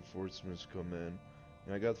the reinforcements come in.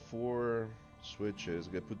 And I got 4 switches.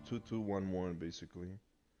 I got put 2, 2, 1, 1 basically.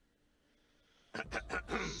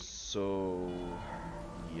 So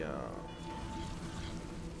yeah.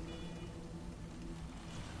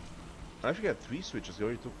 I actually got 3 switches. I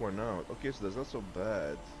already took 1 out. Okay, so that's not so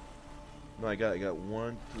bad. No, I got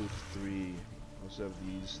 1, 2, 3. I also have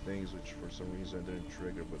these things which for some reason I didn't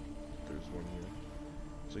trigger, but there's 1 here.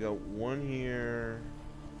 So I got 1 here.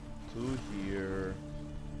 2 here,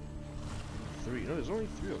 3. No, there's only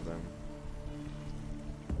 3 of them.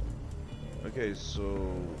 Okay,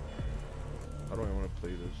 so how do I want to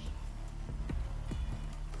play this?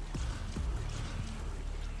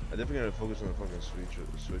 I definitely gotta focus on the fucking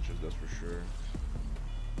switches, that's for sure.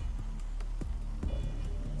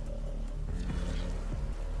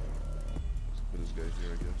 Let's put this guy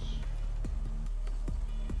here, I guess.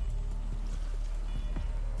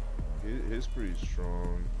 He's pretty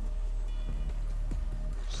strong.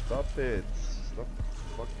 Stop it! Stop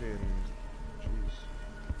fucking... Jeez.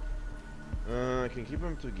 I can keep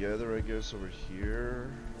them together, I guess, over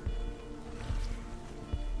here.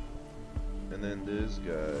 And then this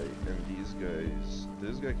guy, and these guys.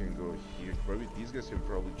 This guy can go here. Probably, these guys can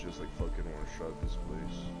probably just like fucking one-shot this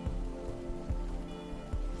place.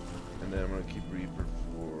 And then I'm gonna keep Reaper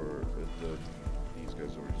for these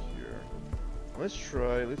guys over here. Let's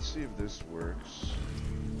try, let's see if this works.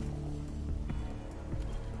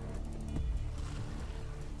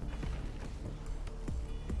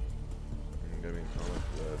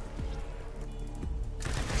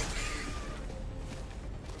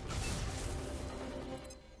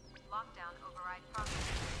 Lockdown override process.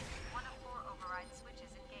 1 of 4 override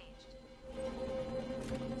switches engaged.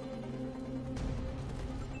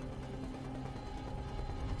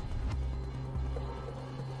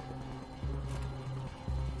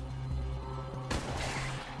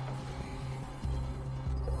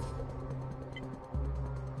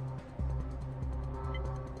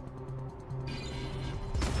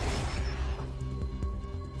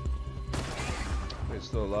 It's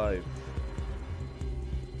still alive.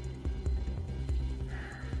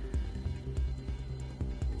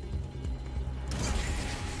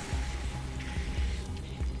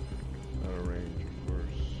 Out of range, of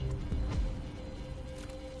course.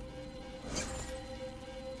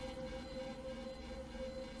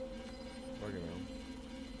 Fucking hell.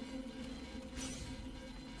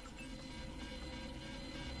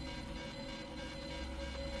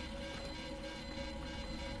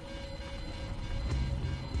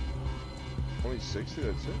 Only 60,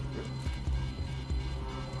 that's it? Good.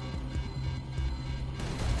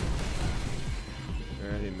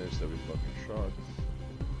 And he missed every fucking shot.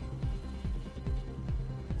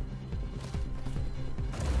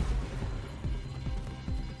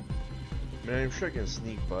 Man, I'm sure I can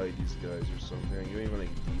sneak by these guys or something. You ain't even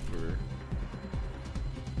like deeper.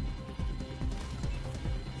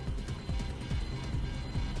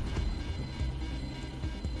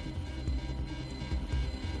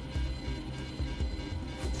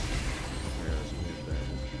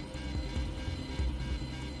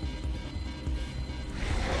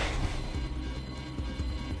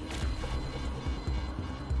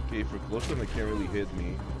 Okay, if we're close to them, they can't really hit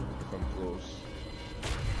me if I'm close.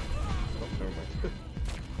 Oh, never mind.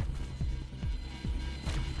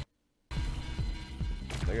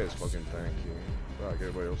 That guy's fucking tanky. Fuck,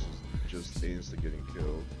 everybody else is just insta getting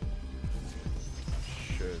killed.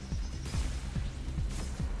 Shit.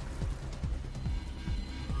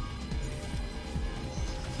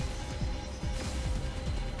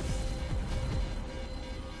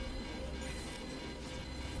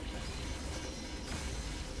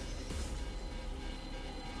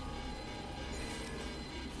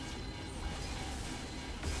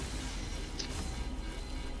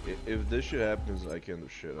 If this shit happens, I can't do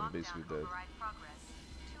shit. I'm basically Lockdown dead. override progress.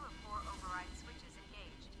 2 of 4 override switches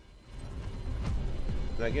engaged.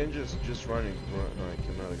 And I can just running. No, I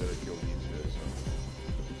cannot. I gotta kill these guys.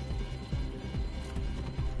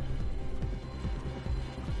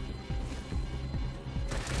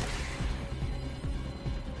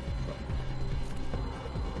 Huh?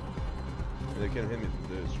 They can't hit me with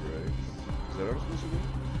this, right? Is that what I'm supposed to do?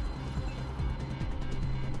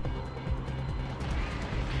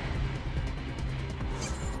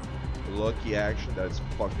 Lucky action, that's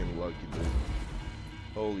fucking lucky, dude.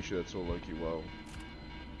 Holy shit, that's so lucky, wow.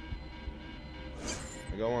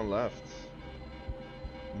 I got one left.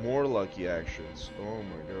 More lucky actions. Oh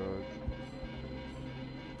my god.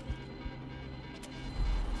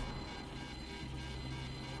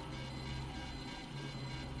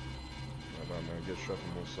 My bad, man. I get shot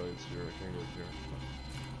from both sides here. I can't go here.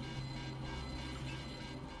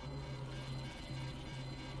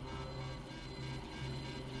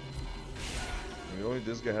 I mean, only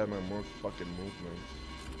this guy had my more fucking movement.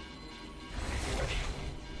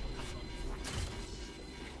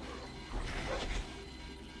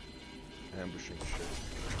 Ambushing shit.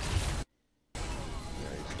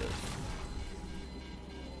 Yeah, he's dead.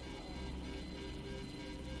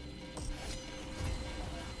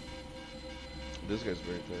 This guy's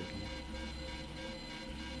very tanky.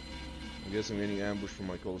 I'm guessing I'm getting ambushed from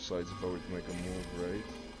like all sides if I were to make a move, right?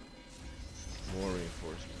 More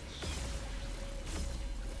reinforcements.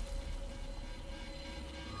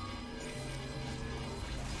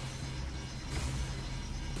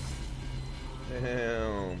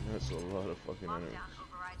 Damn, that's a lot of fucking enemies. Lockdown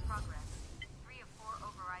override progress. 3 of 4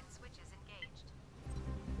 override switches engaged.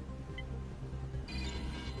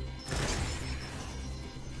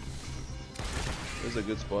 This is a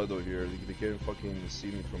good spot though here. They can't fucking see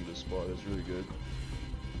me from this spot. That's really good.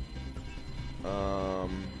 I'm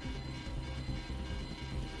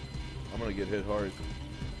gonna get hit hard.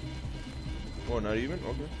 Oh, not even?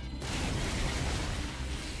 Okay.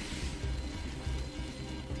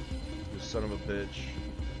 You son of a bitch.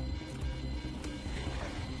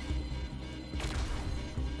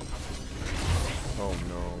 Oh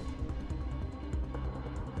no.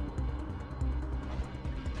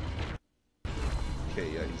 Okay,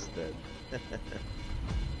 yeah, he's dead.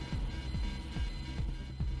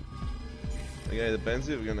 Again, it depends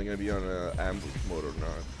if you're gonna be on ambush mode or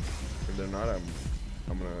not. If they're not, I'm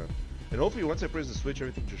gonna. And hopefully, once I press the switch,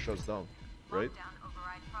 everything just shuts down, right? Lockdown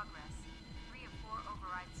override progress. 3 of 4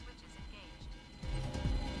 override switches engaged.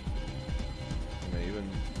 May even.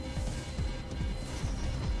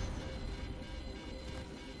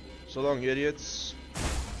 So long, idiots.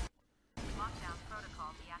 Lockdown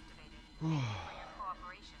protocol deactivated. Thank you for your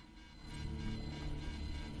cooperation.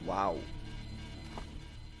 Wow.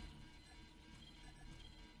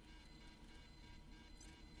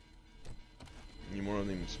 Need more of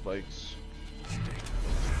them spikes.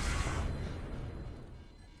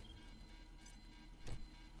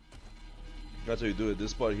 That's how you do it.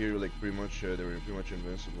 This spot here, like pretty much, they were pretty much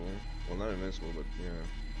invincible. Well, not invincible, but yeah.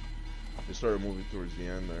 They started moving towards the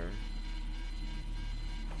end there.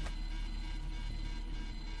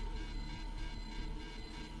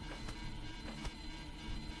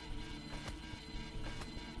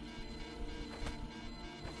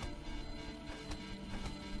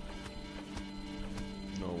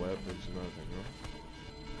 No weapons, nothing, no?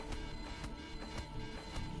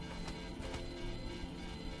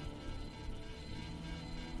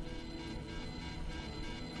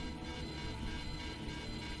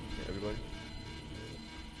 Okay, everybody?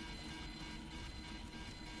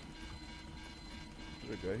 Is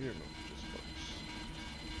there a guy here? No, just fucks.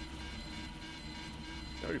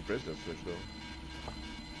 I already pressed that switch though.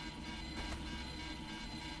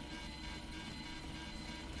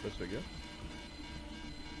 Press it again?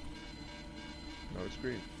 Now it's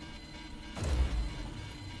green.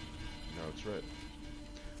 Now it's red.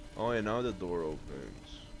 Oh yeah, now the door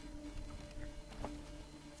opens.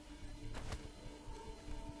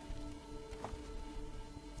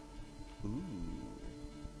 Ooh.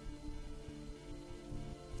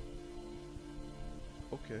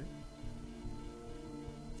 Okay.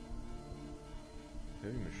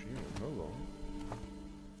 Heavy machine, hello.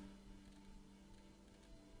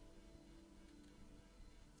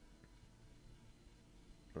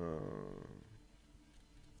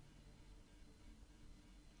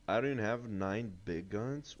 I don't even have 9 big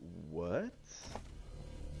guns? What?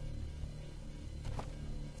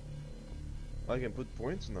 I can put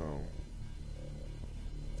points now.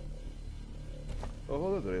 Oh,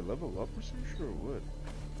 hold on, did I level up or some shit or what?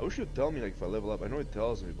 I wish you'd tell me like if I level up. I know it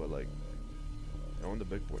tells me, but like, I want the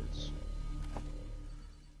big points.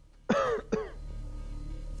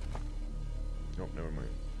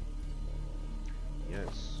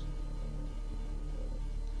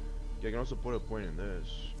 Yeah, I can also put a point in this.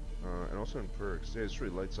 And also in perks. Yeah, it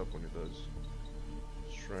really lights up when it does.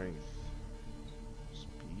 Strength.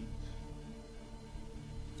 Speed.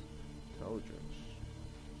 Intelligence.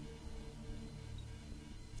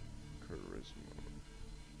 Charisma.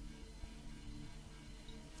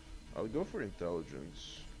 I'll go for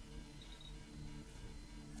intelligence.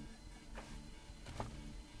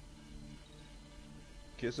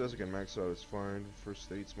 KSS I can max out, it's fine.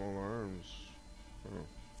 First aid, small arms. Oh.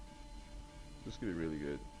 This could be really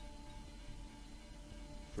good.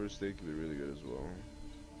 First aid could be really good as well.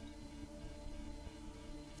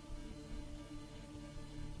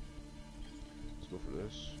 Let's go for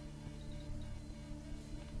this.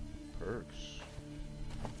 Perks.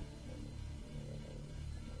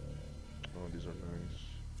 Oh, these are nice.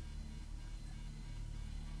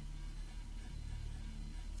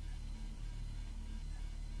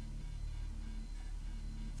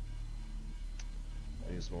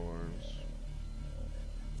 Any small arms.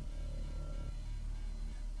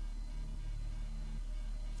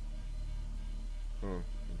 Huh,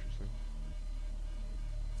 interesting.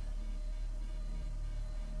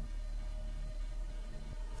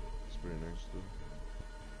 It's pretty nice too.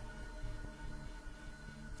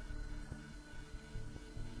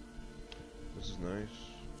 This is nice.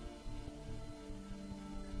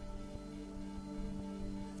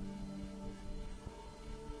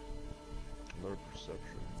 Another perception.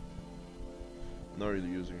 Not really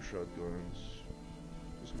using shotguns.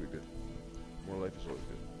 This could be good. More life is always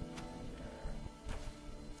good.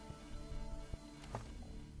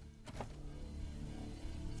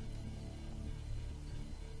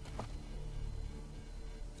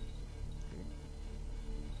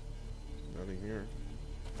 Nothing here.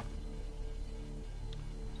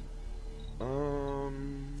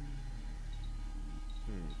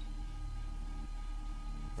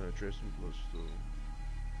 Penetration plus 2.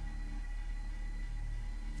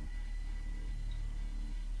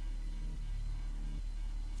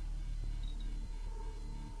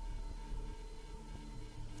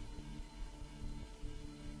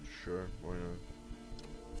 Sure, why not?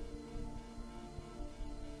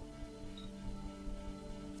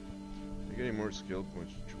 You're getting more skill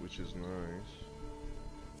points, which is nice.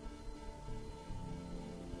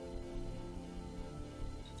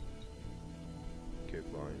 Okay,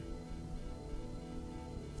 fine.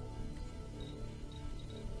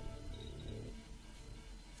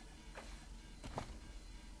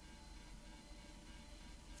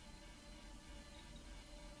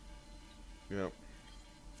 Yep.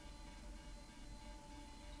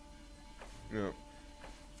 Yep.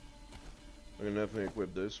 I can definitely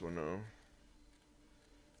equip this one now.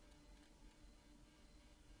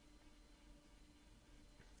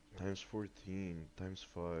 Times 14, times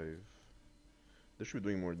 5. This should be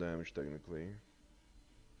doing more damage technically.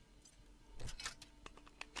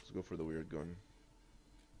 Let's go for the weird gun.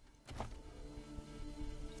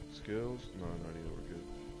 Skills? No, not either, we're good.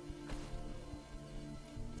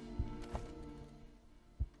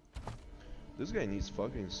 This guy needs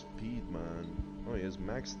fucking speed, man. Oh, he has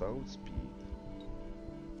maxed out speed.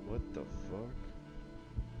 What the fuck?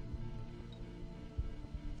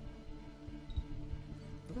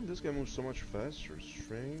 How come this guy moves so much faster?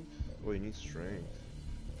 Strength? Oh, he needs strength.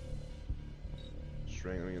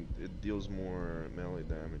 Strength, I mean, it deals more melee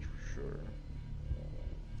damage for sure.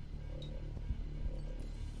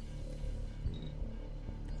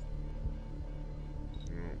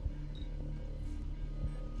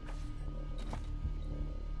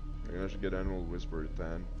 I should get Animal Whisperer 10.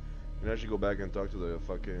 I can actually go back and talk to the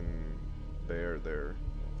fucking bear there.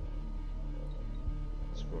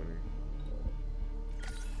 It's funny.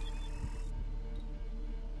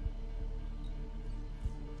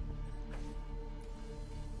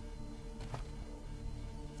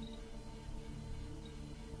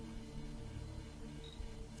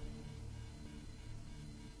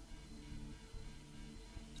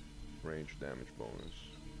 Range damage bonus.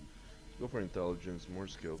 Go for intelligence, more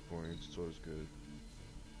skill points, it's always good.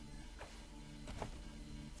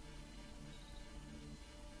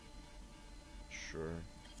 Sure.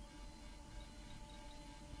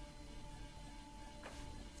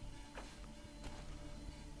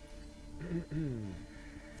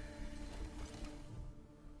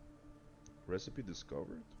 Recipe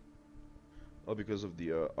discovered? Oh, because of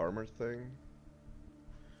the armor thing?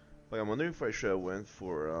 Like, I'm wondering if I should have went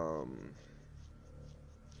for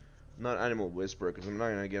not Animal Whisperer, because I'm not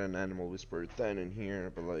gonna get an Animal Whisperer 10 in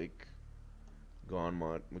here, but like Gone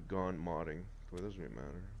modding. Well, it doesn't really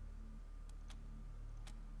matter.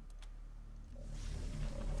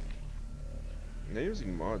 I'm not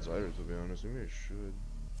using mods either, to be honest. Maybe I should.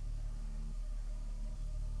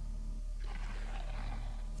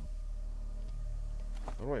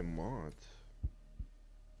 How do I mod?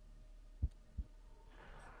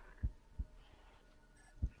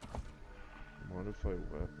 Modify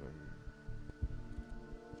weapon.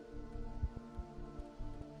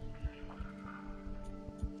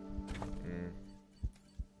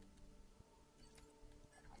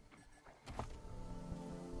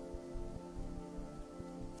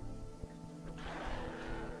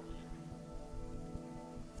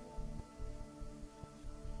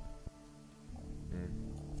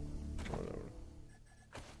 Whatever.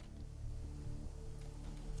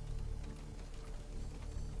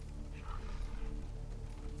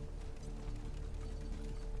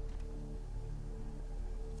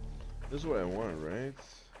 This is what I want, right?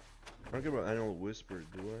 I don't care about Annual Whisper,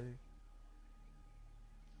 do I?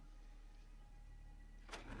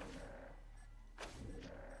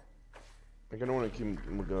 I kinda wanna keep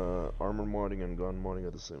armor modding and gun modding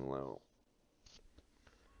at the same level.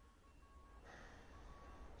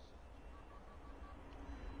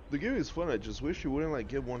 The game is fun, I just wish you wouldn't like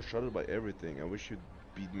get one-shotted by everything. I wish you'd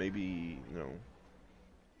be maybe, you know,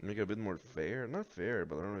 make it a bit more fair. Not fair,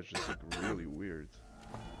 but I don't know, it's just like really weird.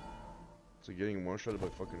 It's like getting one-shotted by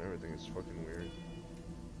fucking everything, it's fucking weird.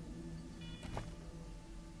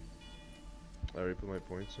 I already put my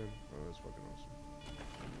points in? Oh, that's fucking awesome.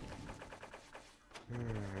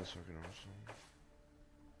 That's fucking awesome.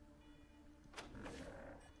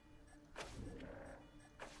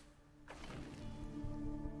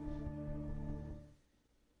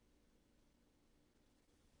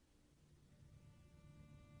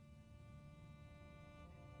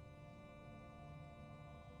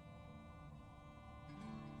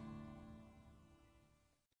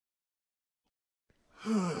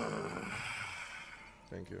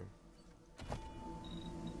 Thank you.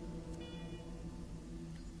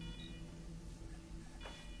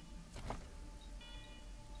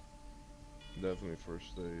 Definitely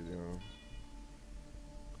first aid, yeah.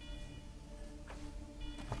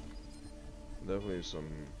 Definitely some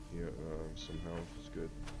health is good.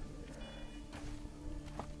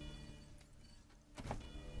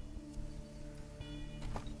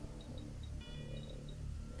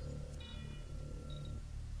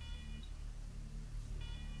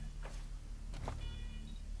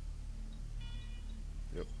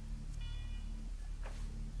 Yep.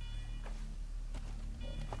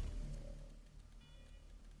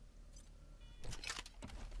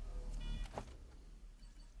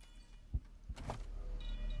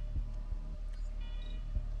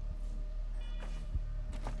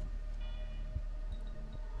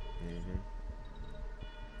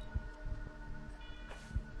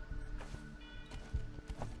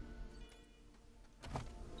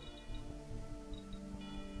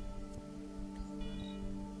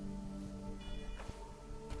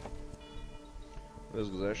 This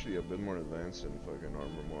is actually a bit more advanced than fucking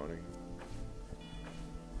armor modding.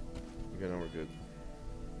 Okay, now we're good.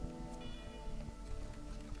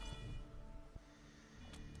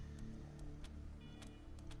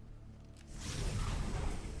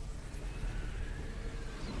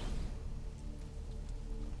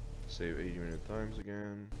 Save 80-minute times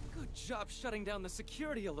again. Good job shutting down the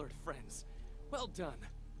security alert, friends. Well done.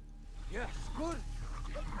 Yes, good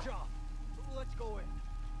job. Let's go in.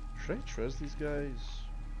 Should I trust these guys?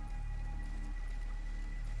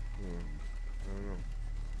 I don't know.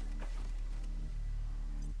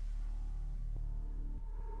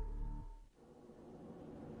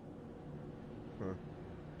 Huh.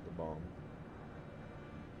 The bomb.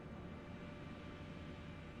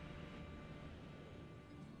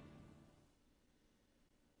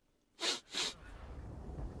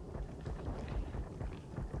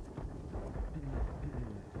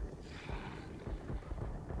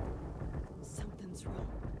 Something's wrong.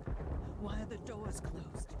 Why are the doors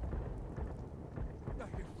closed? Now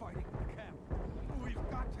you're fighting in the camp. We've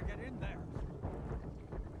got to get in there.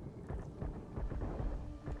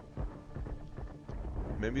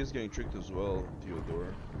 Maybe he's getting tricked as well,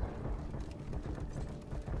 Theodore.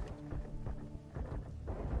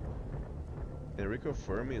 Enrico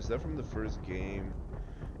Fermi, is that from the first game?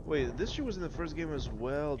 Wait, this shit was in the first game as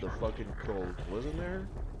well, the fucking cult, wasn't there?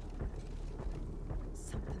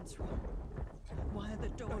 Something's wrong. Why are the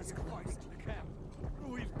doors You're fighting closed? in the camp.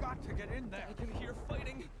 We've got to get in there. I can hear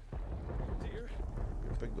fighting. Oh dear.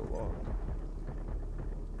 Pick the lock.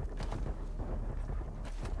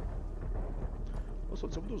 Also,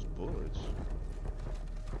 what's up with those bullets?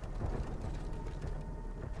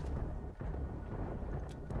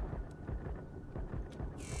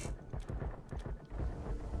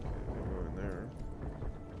 Okay, go in there.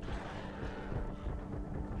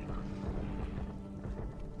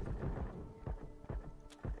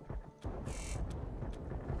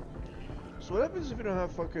 So what happens if you don't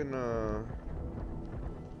have fucking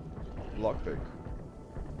lockpick?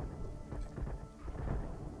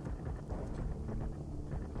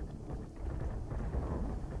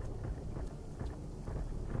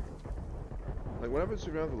 Like what happens if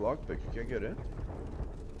you don't have the lockpick? You can't get in?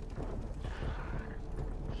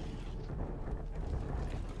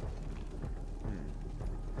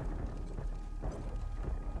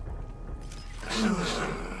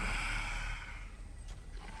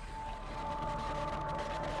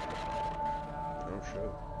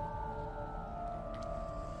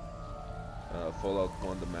 Fallout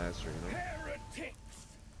 1 the master, you know? Heretics!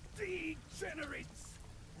 Degenerates!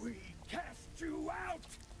 We cast you out!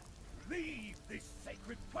 Leave this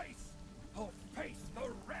sacred place, or face the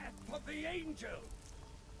wrath of the angels!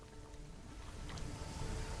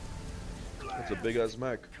 That's a big ass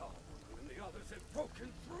mech. And the others have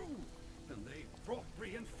broken through, and they brought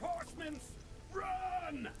reinforcements!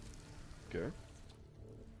 Run! Okay.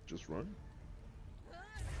 Just run.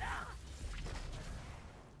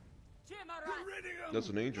 Iridium! That's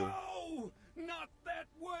an angel. No! Not that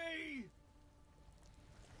way!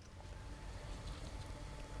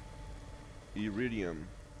 Iridium.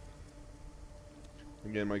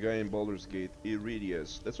 Again, my guy in Baldur's Gate,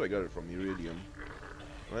 Iridius. That's where I got it from, Iridium.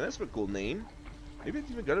 Well, that's a cool name. Maybe I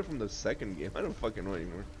even got it from the second game. I don't fucking know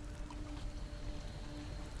anymore.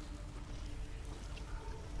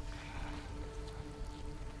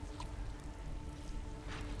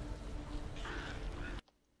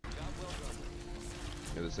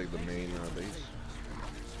 Yeah, let's take the main base.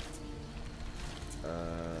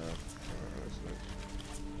 That's nice.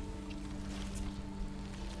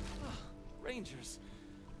 Rangers,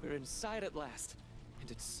 we're inside at last.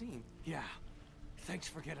 And it seemed... Yeah. Thanks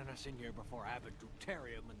for getting us in here before Abbott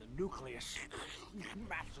Deuterium and the Nucleus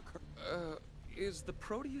massacre. Is the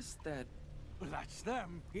Proteus that... That's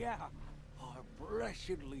them, yeah. Our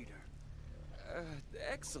blessed leader.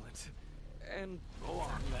 Excellent. And... Go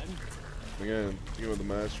on, then. Again, you know the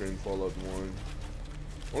master in Fallout 1.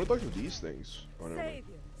 I want to talk to these things. Oh, never mind.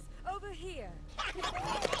 Saviors, over here.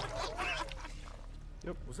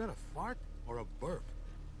 Yep. Was that a fart or a burp?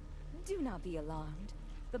 Do not be alarmed.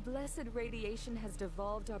 The blessed radiation has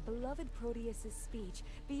devolved our beloved Proteus's speech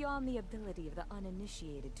beyond the ability of the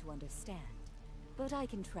uninitiated to understand. But I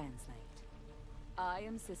can translate. I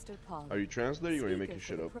am Sister Paula. Are you translating or are you making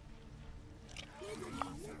shit up?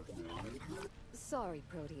 Sorry,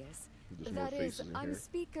 Proteus. There's more That is, faces in I'm here.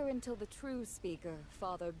 speaker until the true speaker,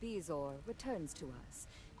 Father Bezor, returns to us.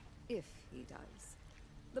 If he does.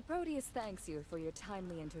 The Proteus thanks you for your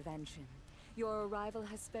timely intervention. Your arrival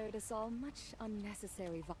has spared us all much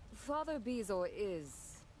unnecessary Father Bezor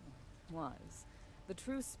was, the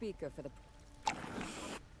true speaker for the...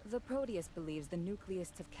 The Proteus believes the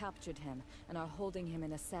Nucleists have captured him and are holding him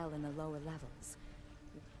in a cell in the lower levels.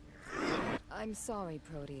 I'm sorry,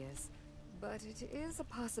 Proteus, but it is a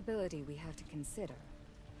possibility we have to consider.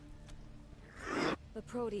 The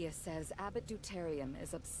Proteus says Abbott Deuterium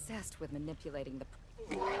is obsessed with manipulating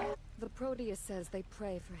the Proteus says they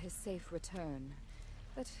pray for his safe return.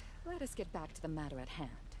 But let us get back to the matter at hand.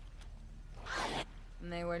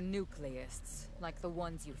 They were Nucleists, like the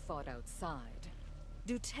ones you fought outside.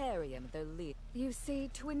 Deuterium, their lead. You see,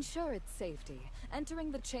 to ensure its safety,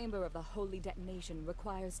 entering the chamber of the Holy Detonation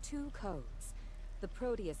requires 2 codes. The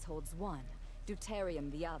Proteus holds one,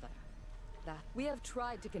 Deuterium the other. We have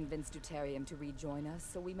tried to convince Deuterium to rejoin us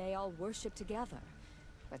so we may all worship together,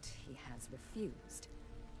 but he has refused.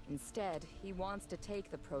 Instead, he wants to take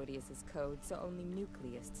the Proteus's code so only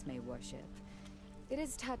Nucleists may worship. It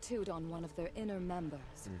is tattooed on one of their inner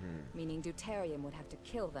members, meaning Deuterium would have to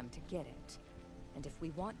kill them to get it. And if we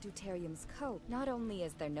want Deuterium's code, not only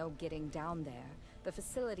is there no getting down there, the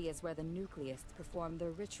facility is where the Nucleists perform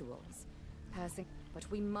their rituals. But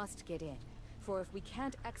we must get in, for if we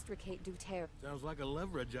can't extricate Deuterium... Sounds like a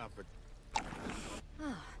leverage offer.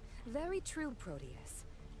 Ah, very true, Proteus.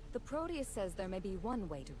 The Proteus says there may be one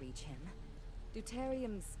way to reach him.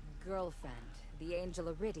 Deuterium's girlfriend, the angel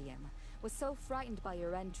Iridium, was so frightened by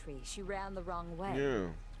your entry, she ran the wrong way. Yeah.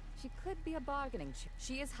 She could be a bargaining chip.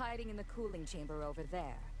 She is hiding in the cooling chamber over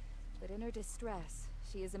there. But in her distress,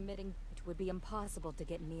 she is emitting... It would be impossible to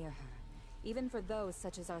get near her, even for those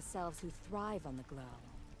such as ourselves who thrive on the glow.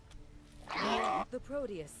 The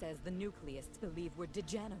Proteus says the Nucleists believe we're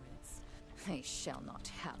degenerates. They shall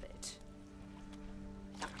not have it.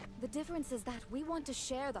 The difference is that we want to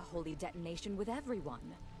share the Holy Detonation with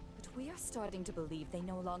everyone. But we are starting to believe they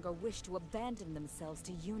no longer wish to abandon themselves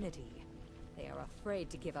to unity. They are afraid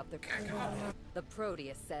to give up their... The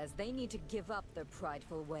Proteus says they need to give up their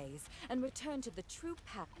prideful ways and return to the true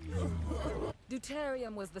path.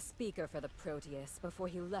 Deuterium was the speaker for the Proteus before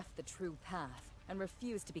he left the true path and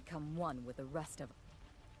refused to become one with the rest of...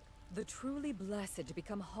 The truly blessed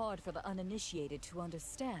become hard for the uninitiated to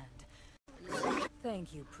understand.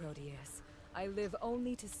 Thank you, Proteus. I live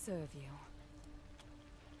only to serve you.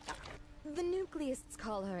 The Nucleists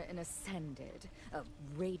call her an Ascended, a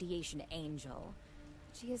radiation angel.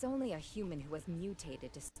 She is only a human who has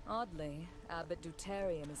mutated to... Oddly, Abbot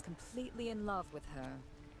Deuterium is completely in love with her.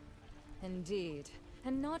 Indeed,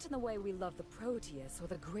 and not in the way we love the Proteus or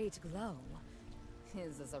the Great Glow.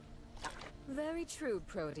 His is a... Very true,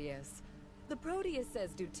 Proteus. The Proteus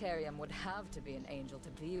says Deuterium would have to be an angel to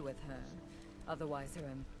be with her. Otherwise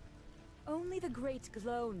her... Only the Great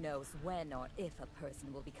Glow knows when or if a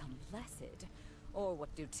person will become blessed. Or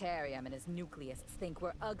what Deuterium and his Nucleists think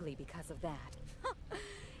we're ugly because of that.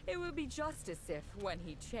 It would be just as if, when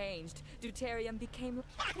he changed, Deuterium became...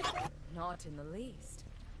 Not in the least.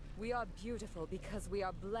 We are beautiful because we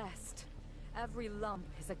are blessed. Every lump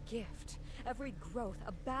is a gift. Every growth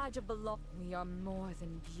a badge of belonging. We are more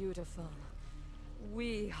than beautiful.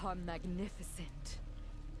 We are magnificent.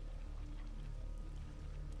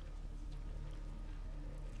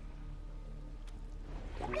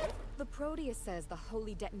 The Proteus says the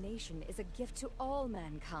Holy Detonation is a gift to all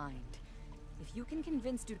mankind. If you can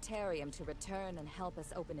convince Deuterium to return and help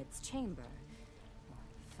us open its chamber...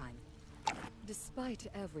 Fine. Despite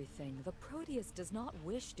everything, the Proteus does not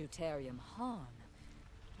wish Deuterium harm.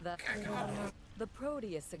 The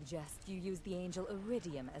Proteus suggests you use the angel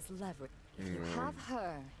Iridium as leverage. If you have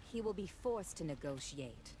her, he will be forced to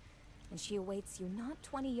negotiate. And she awaits you not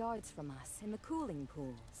 20 yards from us, in the cooling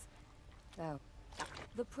pools. Though...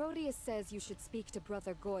 The Proteus says you should speak to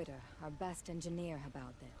Brother Goiter, our best engineer,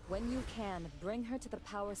 about this. When you can, bring her to the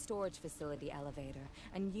power storage facility elevator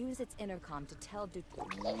and use its intercom to tell The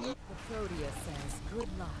Proteus says good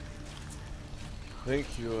luck.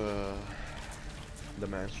 Thank you, the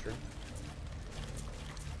master.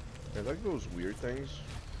 I like those weird things.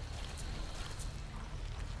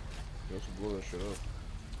 You also blow that shit up.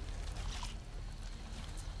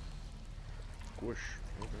 Squish.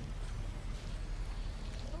 Okay.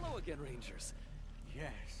 Hello again, Rangers.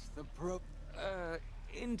 Yes, the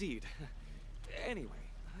indeed. Anyway,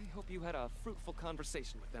 I hope you had a fruitful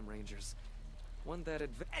conversation with them, Rangers. One that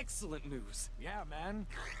excellent news. Yeah, man.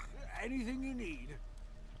 Anything you need.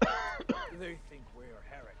 They think we're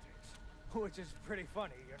heretics, which is pretty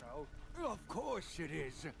funny, you know. Of course it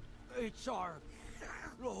is. It's our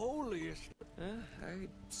holiest. I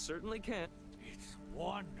certainly can. It's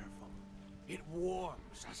wonderful. It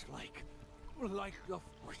warms us like the...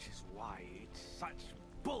 Which is why it's such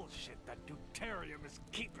bullshit that Deuterium is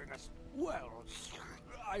keeping us... Well,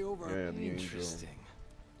 Interesting.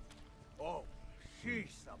 Oh,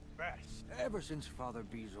 she's the best. Ever since Father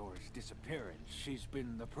Bezor's disappearance, she's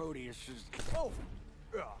been the Proteus's... Oh!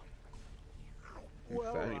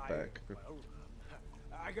 Well, Fanny pack.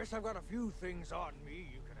 I guess I've got a few things on me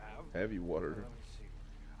you can have. Heavy water. Let me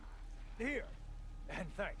see. Here. And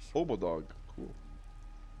thanks. Hobo dog. Cool.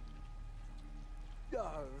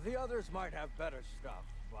 The others might have better stuff,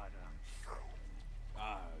 but,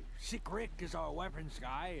 Sick Rick is our weapons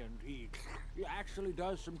guy, and he actually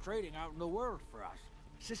does some trading out in the world for us.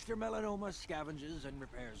 Sister Melanoma scavenges and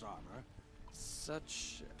repairs armor.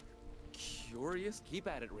 Such curious. Keep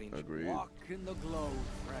at it, Ranger. Agreed. Walk in the glow,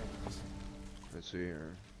 friends. Let's see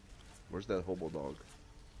here. Where's that hobo dog?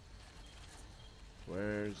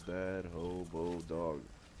 Where's that hobo dog?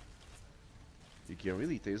 You can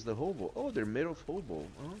really taste the hobo. Oh, they're made of hobo.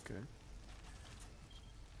 Oh, okay.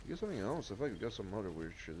 You got something else? I feel like we got some other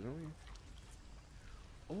weird shit, don't we?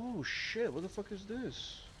 Oh shit, what the fuck is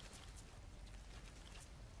this?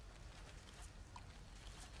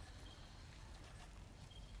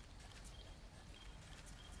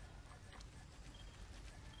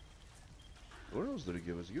 What else did it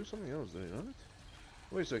give us? It gave us something else, did it not?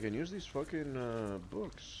 Wait, so I can use these fucking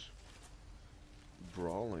books.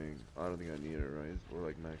 Brawling. I don't think I need it, right? We're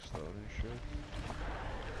like maxed out and shit.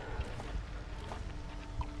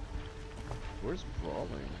 Where's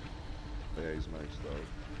brawling? Oh, yeah, he's maxed out.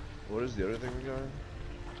 What is the other thing we got?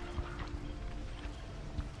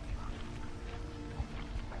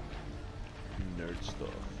 Nerd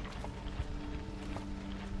stuff.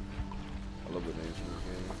 I love the names of this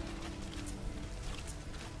game.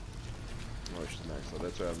 Oh, she's maxed out.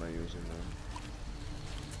 That's why I'm not using them.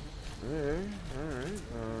 Okay, alright,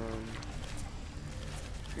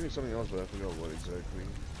 give me something else, but I forgot what exactly.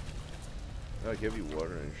 I give you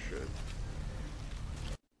water and shit.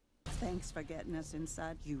 Thanks for getting us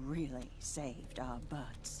inside. You really saved our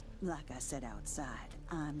butts. Like I said outside,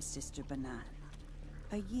 I'm Sister Benign.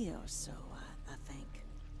 A year or so, I think.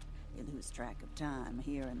 You lose track of time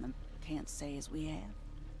here in the can't say as we have.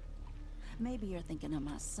 Maybe you're thinking of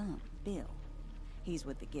my son, Bill. He's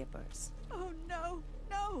with the Gippers. Oh, no,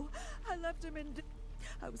 no! I left him in...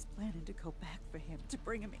 I was planning to go back for him, to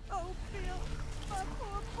bring him in. Oh, Bill, my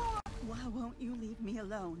poor boy! Why won't you leave me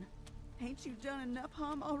alone? Ain't you done enough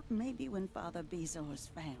harm already? Maybe when Father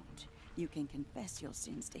Bezor's found, you can confess your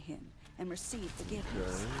sins to him and receive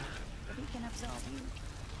forgiveness. If he can absolve you,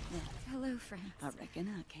 then... Hello, friends. I reckon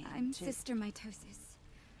I can, I'm too. Sister Mitosis.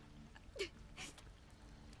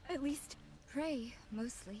 At least, pray,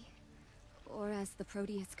 mostly. Or as the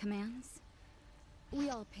Proteus commands.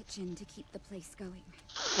 We all pitch in to keep the place going.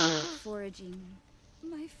 Foraging.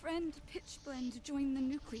 My friend Pitchblend joined the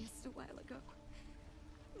Nucleus a while ago.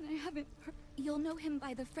 I haven't heard... You'll know him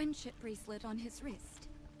by the friendship bracelet on his wrist.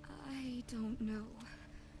 I don't know.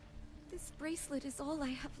 This bracelet is all I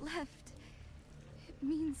have left. It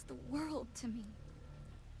means the world to me.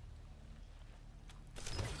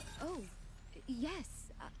 Oh,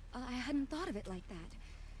 yes. I hadn't thought of it like that.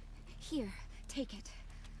 Here, take it.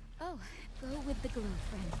 Oh, go with the glow,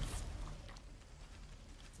 friends.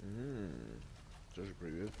 Those are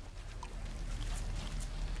pretty good.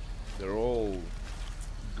 They're all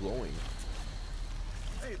glowing.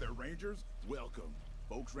 Hey there, Rangers. Welcome.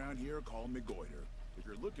 Folks around here call me Goiter. If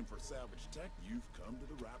you're looking for salvage tech, you've come to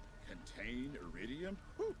the right. Contain iridium?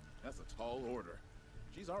 Whew, that's a tall order.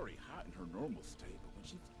 She's already hot in her normal state, but when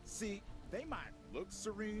she... See, they might look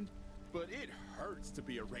serene, but it hurts to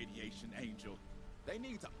be a radiation angel. They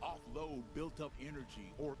need to offload built-up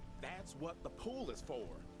energy, or that's what the pool is for.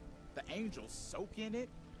 The angels soak in it,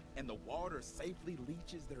 and the water safely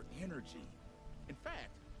leaches their energy. In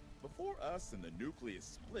fact, before us and the nucleus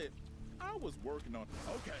split, I was working on...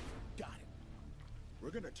 Okay, got it.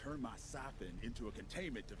 We're gonna turn my siphon into a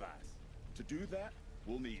containment device. To do that,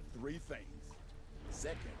 we'll need 3 things.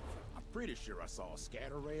 Second, I'm pretty sure I saw a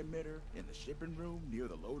scatter ray emitter in the shipping room near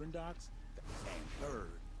the loading docks. And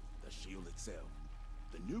third, the shield itself.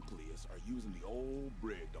 The nucleus are using the old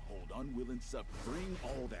brig to hold unwilling sub. Bring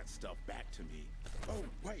all that stuff back to me. Oh,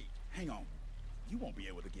 wait, hang on. You won't be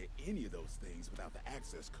able to get any of those things without the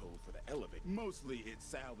access code for the elevator. Mostly it's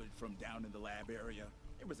salvaged from down in the lab area.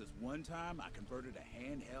 There was this one time I converted a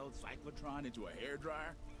handheld cyclotron into a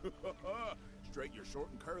hairdryer. Straight your short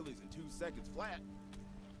and curlies in 2 seconds flat.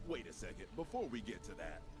 Wait a second, before we get to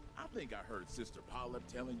that, I think I heard Sister Polyp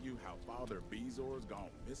telling you how Father Bezor's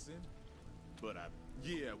gone missing. But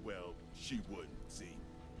yeah, well, she wouldn't, see.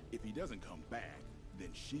 If he doesn't come back, then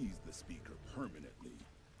she's the speaker permanently.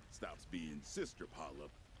 Stops being Sister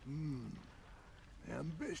Polyp.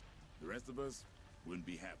 Ambition. The rest of us wouldn't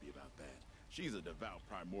be happy about that. She's a devout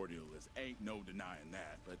primordialist, ain't no denying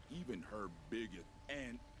that, but even her biggest,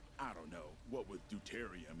 and I don't know, what with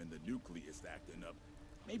deuterium and the nucleus acting up,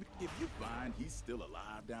 maybe if you find he's still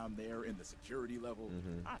alive down there in the security level,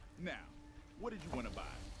 now, what did you want to buy?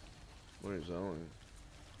 What is that one?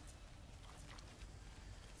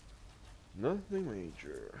 Nothing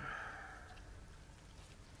major.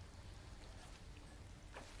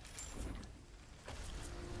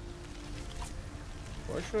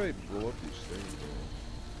 Why should I blow up these things,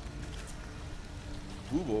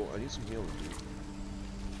 though? Boobo, I need some healing, dude.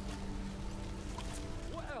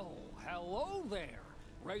 Well, hello there.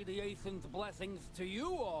 Radiation's blessings to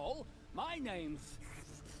you all. My name's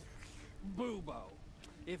Boobo.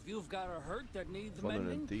 If you've got a hurt that needs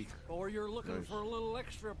mending, or you're looking for a little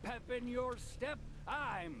extra pep in your step,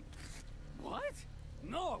 I'm... What?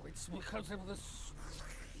 No, it's because of the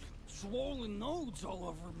swollen nodes all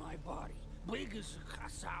over my body. Big as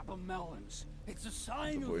cassava melons. It's a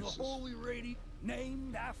sign of the holy radi...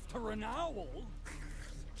 Named after an owl.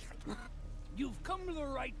 You've come to the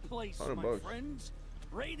right place, my friends.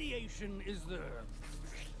 Radiation is the...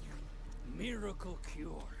 miracle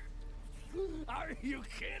cure. Are you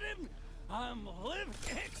kidding? I'm living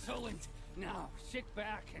excellent. Now, sit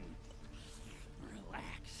back and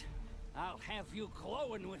relax. I'll have you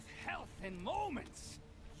glowing with health in moments.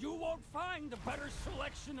 You won't find a better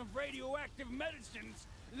selection of radioactive medicines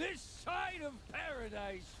this side of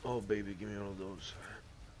paradise. Oh, baby, give me all of those.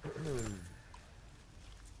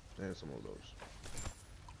 And some of those.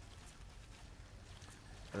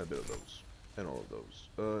 And a bit of those. And all of those.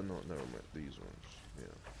 No, never mind. These ones.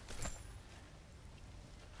 Yeah.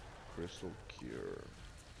 Crystal cure.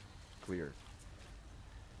 Clear.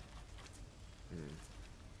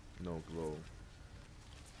 No glow.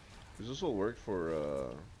 Does this all work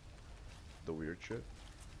for the weird shit?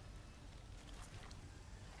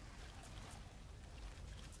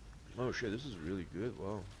 Oh shit, this is really good.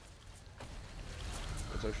 Wow.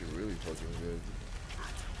 That's actually really fucking good.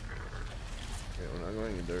 Okay, we're not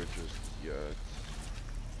going in there just yet.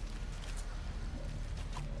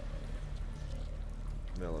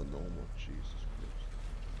 Melanoma, Jesus Christ.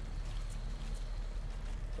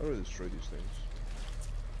 How do I destroy these things?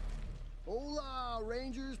 Hola,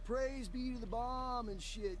 Rangers, praise be to the bomb and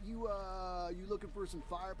shit. You looking for some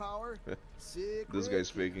firepower? Sick. This guy's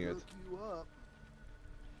faking it. Hook you up.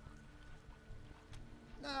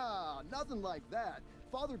 Nah, nothing like that.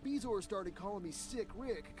 Father Bezor started calling me Sick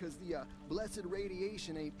Rick because the blessed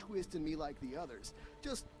radiation ain't twisting me like the others.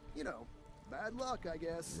 Just, you know, bad luck, I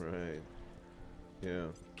guess. Right. Yeah.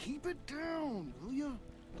 Keep it down, will ya?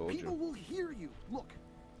 People will hear you. Look,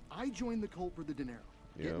 I joined the cult for the dinero.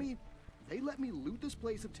 Get me? They let me loot this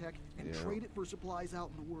place of tech and trade it for supplies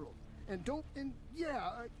out in the world. And you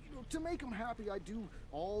know, to make them happy, I do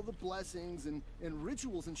all the blessings and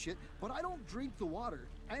rituals and shit, but I don't drink the water.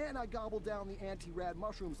 And I gobble down the anti-rad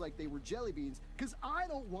mushrooms like they were jelly beans, because I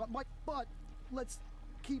don't want my... But let's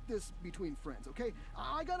keep this between friends, okay?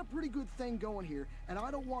 I got a pretty good thing going here, and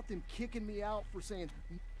I don't want them kicking me out for saying,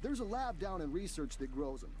 there's a lab down in research that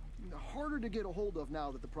grows them. Harder to get a hold of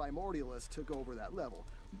now that the Primordialists took over that level.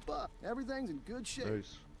 But everything's in good shape.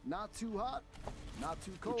 Nice. Not too hot, not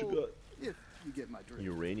too cold. What you got? If you get my drift.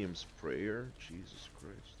 Uranium sprayer? Jesus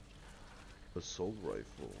Christ. Assault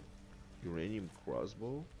rifle. Uranium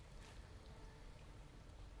crossbow?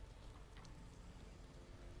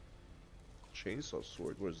 Chainsaw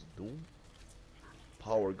sword. Where's Doom?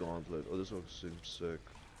 Power gauntlet. Oh, this one seems sick.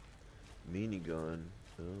 Minigun.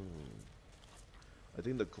 Oh. I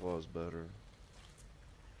think the claw's better.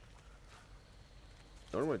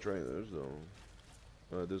 I don't mind trying this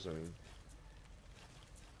though. This I mean.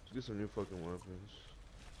 Let's get some new fucking weapons.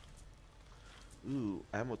 Ooh,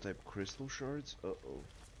 ammo type crystal shards? Uh-oh.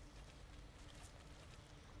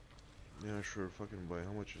 Yeah, sure, fucking buy.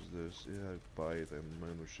 How much is this? Yeah, buy it. I'm not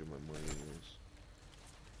gonna shit my money anyways.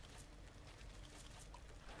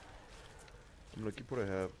 I'm gonna keep what I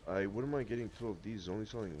have. I wouldn't mind getting 2 of these. Only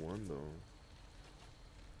selling 1 though.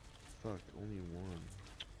 Fuck, only 1.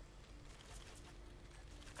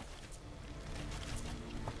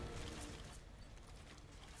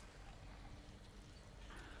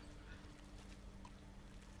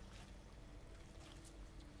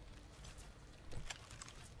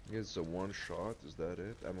 It's a 1 shot, is that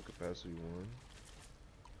it? Ammo capacity 1.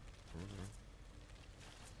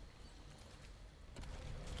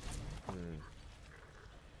 Okay.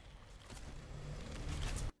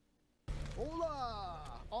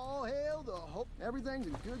 Hola! All hail the hope. Everything's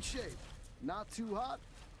in good shape. Not too hot,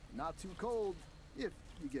 not too cold, if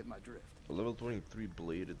you get my drift. A level 23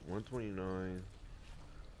 bladed, 129.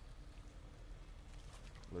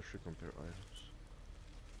 Let's compare items.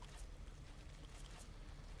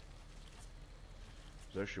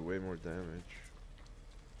 There's actually way more damage.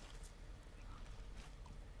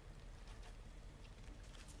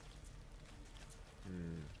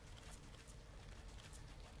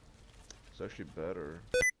 It's actually better.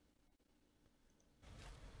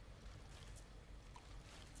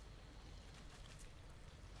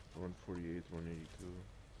 $148, $182.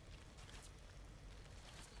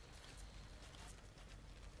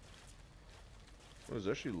 Oh, it's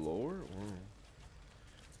actually lower? Wow.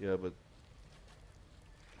 Yeah, but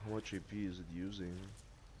how much AP is it using?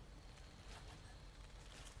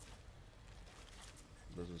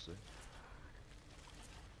 Doesn't say.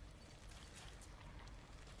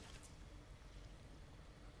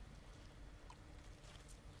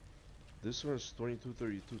 This one's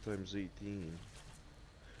 2232 times 18.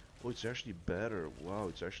 Oh, it's actually better. Wow,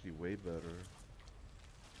 it's actually way better.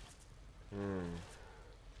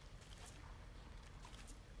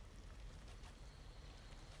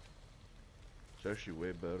 It's actually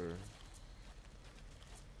way better.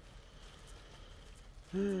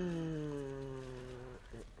 Let's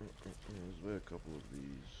buy a couple of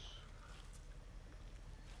these.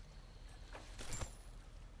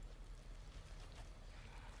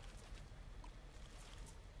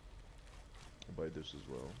 I'll buy this as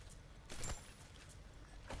well.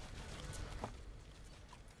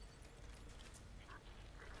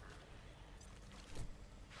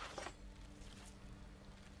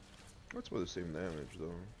 That's about the same damage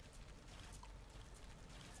though.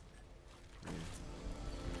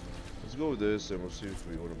 Let's go with this and we'll see if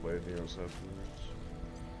we want to buy anything else afterwards.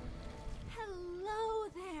 Hello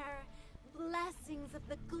there! Blessings of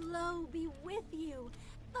the glow be with you!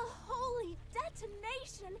 The holy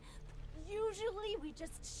detonation! Usually we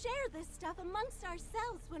just share this stuff amongst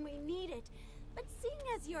ourselves when we need it. But seeing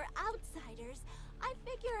as as you're outsiders, I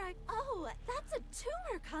figure oh, that's a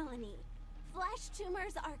tumor colony. Flesh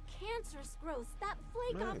tumors are cancerous growths that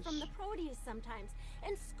flake off from the Proteus sometimes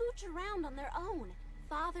and scooch around on their own.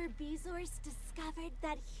 Father Bezos discovered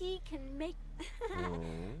that he can make...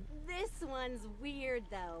 This one's weird,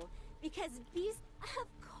 though, because of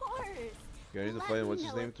course. Yeah, I need to find what's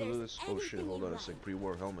his name to do this. Oh shit, hold on a sec.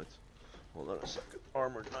 Pre-war helmet. Hold on a second.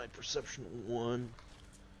 Armor 9, Perception 1.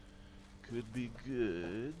 Could be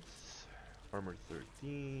good. Armor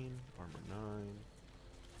 13, Armor 9.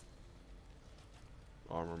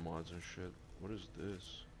 Armor mods and shit. What is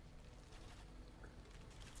this?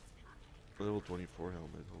 Level 24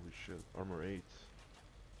 helmet, holy shit. Armor 8.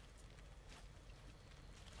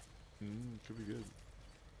 Could be good.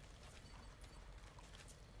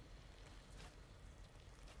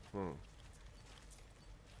 Huh.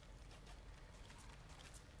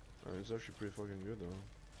 It's actually pretty fucking good though.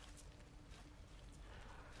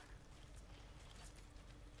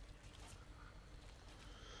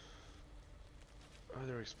 Oh,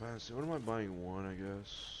 they're expensive. What am I buying? One, I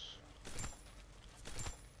guess.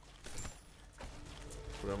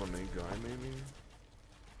 But I'm a main guy, maybe?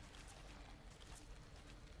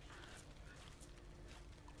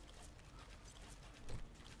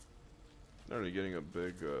 They're already getting a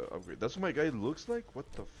big upgrade. That's what my guy looks like?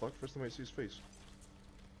 What the fuck? First time I see his face.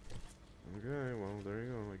 Okay, well, there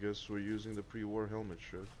you go. I guess we're using the pre-war helmet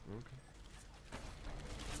shit. Okay.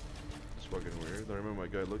 It's fucking weird. I remember my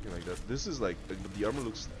guy looking like that. This is like, the armor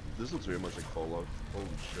looks, this looks very much like Fallout. Holy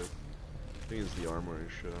shit. I think it's the armor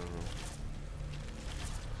and shit, I don't know.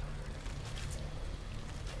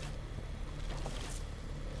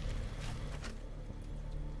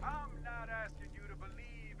 I'm not asking you to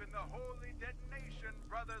believe in the holy detonation,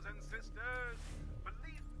 brothers and sisters.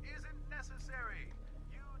 Belief isn't necessary.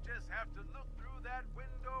 You just have to look through that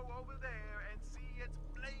window over there and see its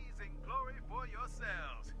blazing glory for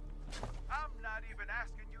yourselves. I'm not even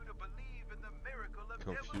asking you to believe in the miracle of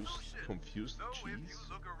evolution. Confused Though cheese? if you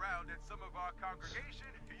look around at some of our congregation,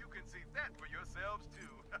 you can see that for yourselves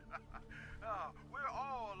too. We're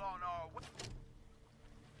all on our way.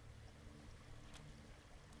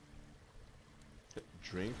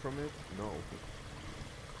 Drink from it? No.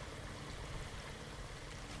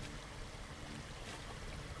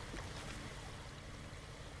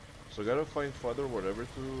 So I gotta find Father whatever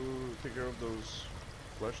to take care of those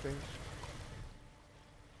flesh things?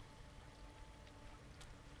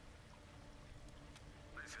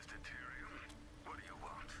 This is Deuterium. What do you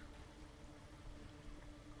want?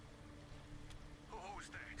 Who's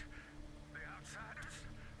that? The outsiders?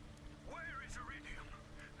 Where is Iridium?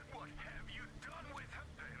 What have you done with her?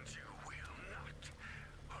 And you will not,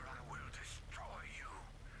 or I will destroy you.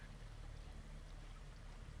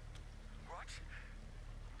 What?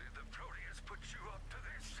 Did the Proteus put you up to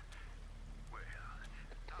this? Well,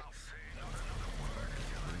 I'll say not another word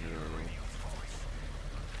until I hear Iridium's voice.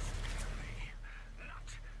 Listen to me. Not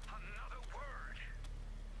another word.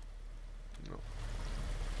 No.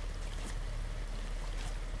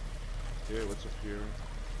 Okay, what's up here?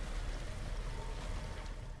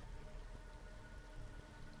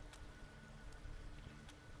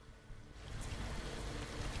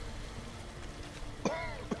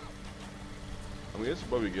 I guess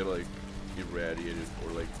probably get like irradiated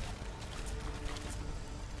or like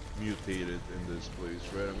mutated in this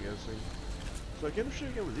place, right? I'm guessing. So I can't shoot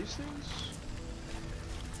again with these things.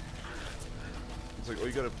 It's like, oh,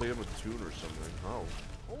 you gotta play them a tune or something. How?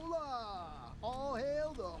 Hola! All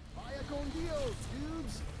hail the Vaya con Dios,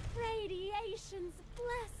 dudes! Radiation's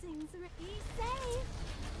blessings, be safe.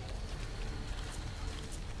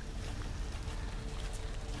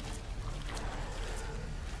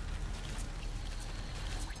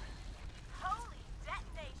 Holy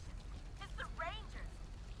detonation! It's the Rangers!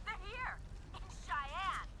 They're here! In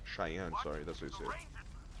Cheyenne! Cheyenne, sorry, that's what you said. Rangers,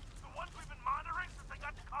 the ones we've been monitoring since they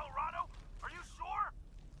got to Colorado? Are you sure?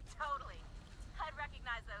 Totally. I'd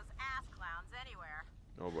recognize those ass clowns anywhere.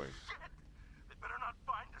 Oh boy. Shit! They better not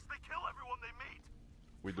find us. They kill everyone they meet.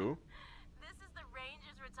 We do? This is the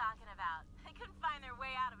Rangers we're talking about. They couldn't find their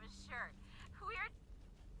way out of his shirt. Weird.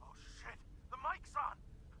 Oh shit! The mic's on.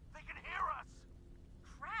 They can hear us.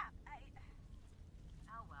 Crap.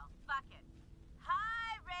 Oh well. Fuck it.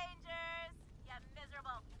 Hi, Rangers! You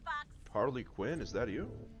miserable fucks. Harley Quinn, is that you?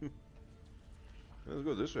 Let's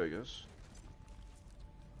go this way, I guess.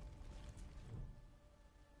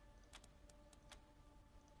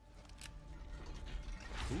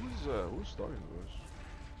 Who's talking to us?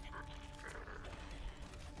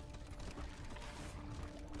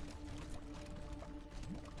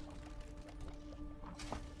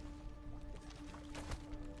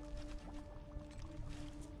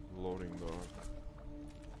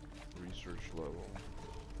 research level.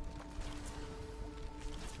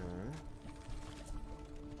 Okay.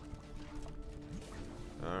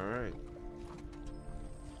 Alright.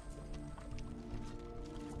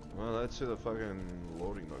 Well, that's the fucking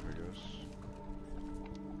loading dock, I guess.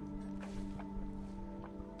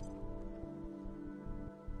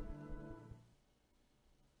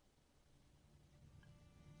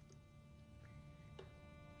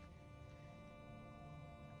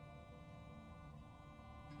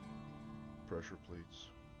 Pressure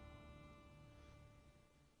plates.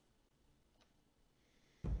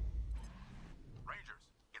 Rangers,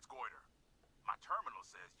 it's Goiter. My terminal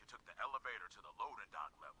says you took the elevator to the loading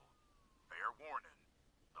dock level. Fair warning.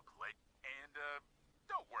 The plate. And,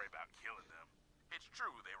 don't worry about killing them. It's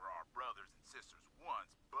true they were our brothers and sisters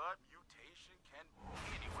once, but mutation can...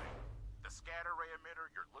 Anyway, the scatter ray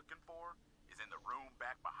emitter you're looking for is in the room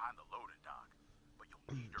back behind the loading dock. But you'll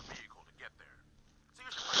need your vehicle to get there. So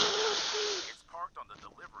you should it's parked on the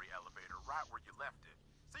delivery elevator right where you left it.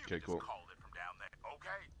 So you can just call it from down there.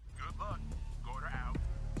 Okay, good luck. Goiter out.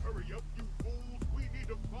 Hurry up, you fools. We need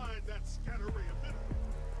to find that scatter ray emitter.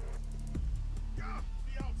 God,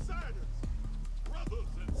 the outsiders.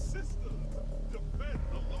 Brothers and sisters. Defend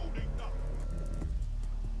the loading dock.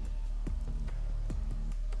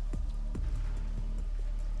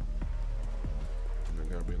 They're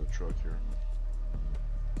gonna be in the truck here.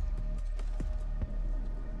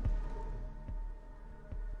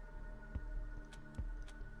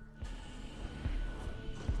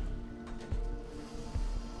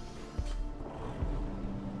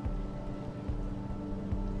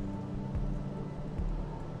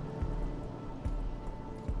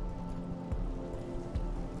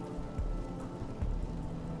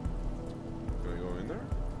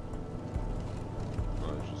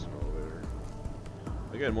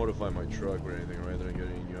 I can't modify my truck or anything, right? I didn't get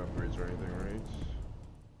any new upgrades or anything, right?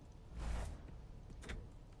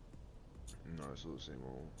 No, it's still the same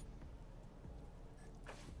old.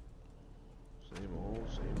 Same old,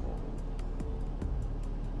 same old.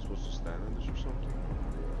 I'm supposed to stand in this or something?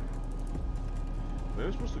 Maybe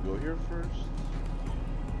I'm supposed to go here first?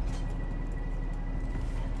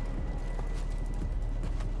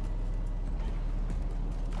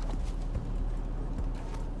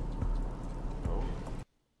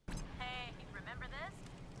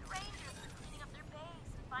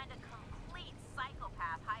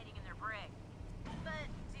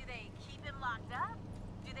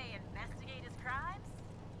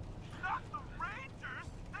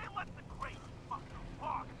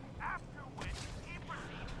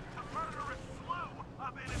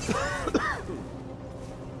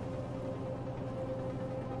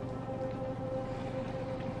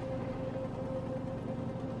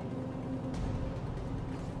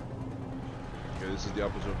 This is the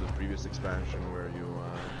opposite of the previous expansion where you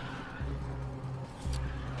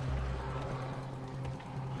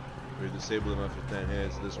disable them after 10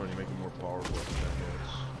 hits. This one you make it more powerful after 10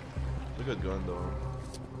 hits. It's a good gun though.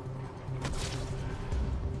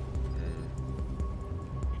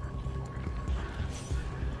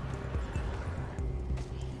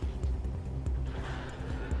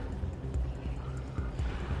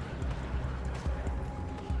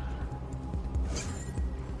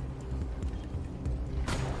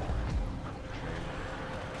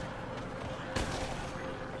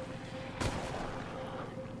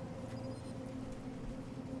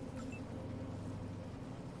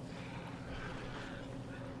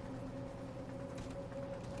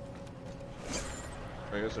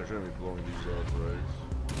 I guess I shouldn't be blowing these up, right?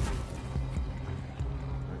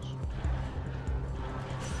 Nice.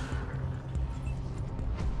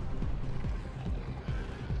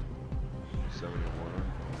 $71.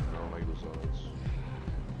 I don't like those odds.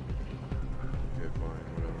 Okay, fine,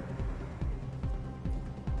 whatever.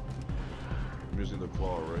 I'm using the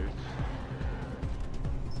claw, right?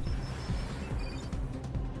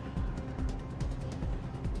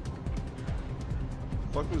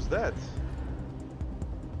 The fuck was that?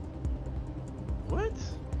 What? The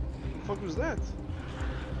fuck was that?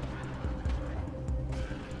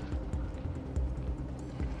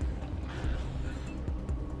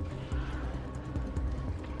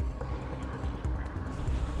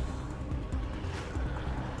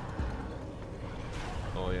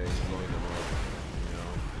 Oh yeah, he's blowing them up, you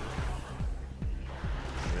know.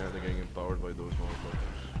 Yeah, they're getting empowered by those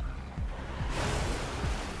motherfuckers.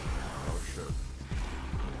 Oh shit.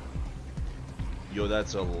 Yo,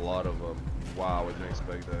 that's a lot of them. Wow, I didn't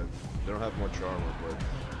expect that. They don't have much armor, but...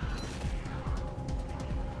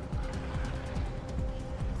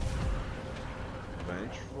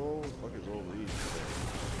 Vengeful? Fuck is all these?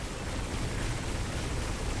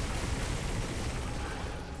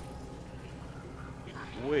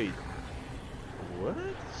 Wait.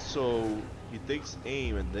 What? So he takes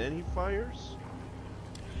aim and then he fires?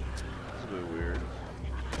 That's a bit weird.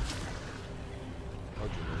 How'd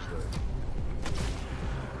you miss that?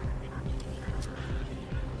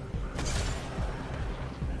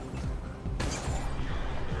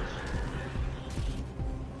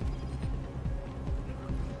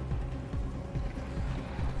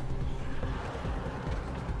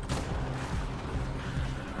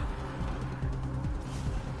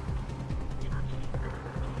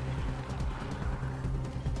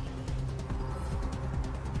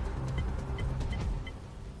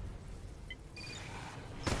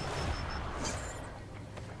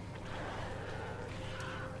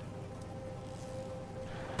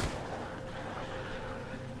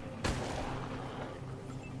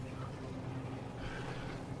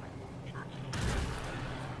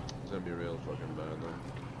 It's gonna be real fucking bad though.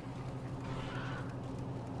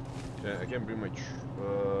 Yeah, I can't bring my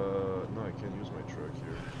no, I can't use my truck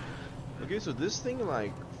here. Okay, so this thing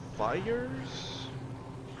like fires,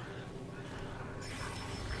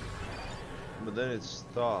 but then it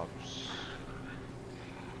stops.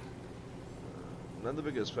 Not the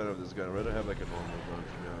biggest fan of this gun. I'd rather have like a normal gun, to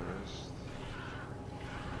be honest.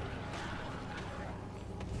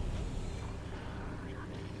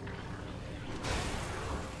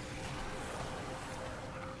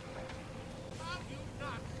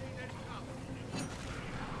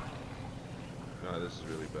 No, this is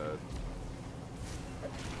really bad.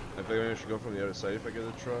 I think maybe I should go from the other side if I get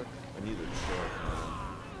a truck. I need a truck,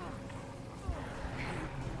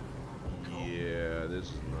 man. Yeah, this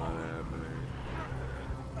is not happening.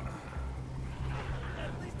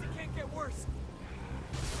 At least it can't get worse.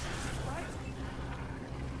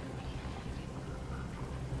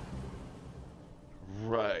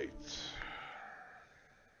 Right.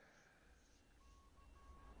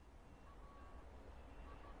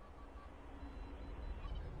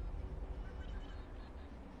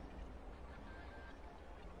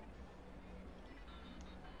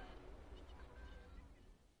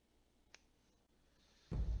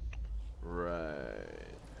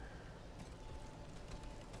 Right.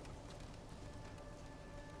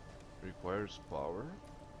 Requires power?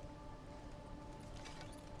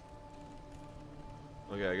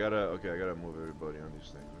 Okay, I gotta move everybody on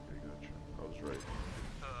these things. Okay, gotcha. I was right.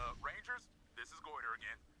 Rangers, this is Goiter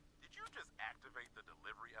again. Did you just activate the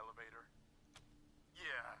delivery elevator?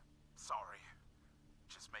 Yeah, sorry.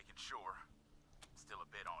 Just making sure. Still a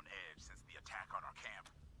bit on edge since the attack on our camp.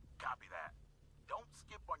 Copy that. Don't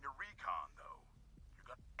skip on your recon, though. You're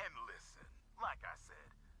gonna... And listen, like I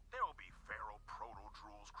said, there will be feral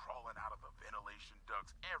proto-drools crawling out of the ventilation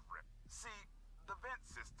ducts every... See, the vent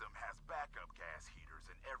system has backup gas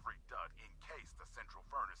heaters in every duct in case the central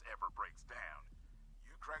furnace ever breaks down.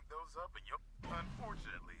 You crank those up and you'll...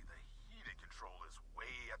 Unfortunately, the heating control is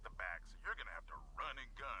way at the back, so you're gonna have to run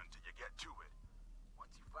and gun till you get to it.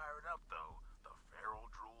 Once you fire it up, though, the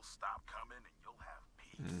feral drools stop coming and you'll have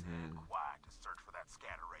peace and quiet to search for that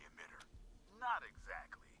scatter ray emitter. Not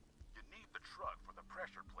exactly. You need the truck for the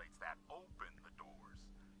pressure plates that open the doors.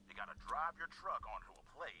 You gotta drive your truck onto a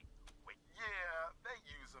plate. Wait, yeah, they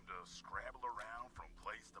use them to scrabble around from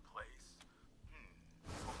place to place.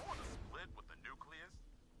 Before the split with the nucleus,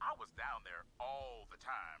 I was down there all the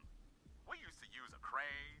time. We used to use a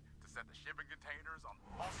crane to set the shipping containers on.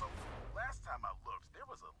 Also, last time I looked, there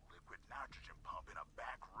was a liquid nitrogen pump in a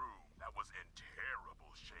back room that was in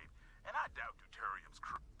terrible shape. And I doubt Deuterium's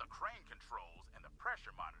crew. The crane controls and the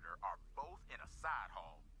pressure monitor are both in a side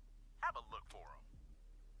hall. Have a look for them.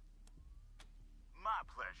 My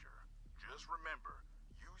pleasure. Just remember,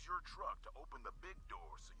 use your truck to open the big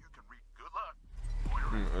door so you can read. Good luck.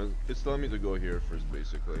 It's telling me to go here first,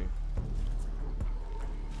 basically.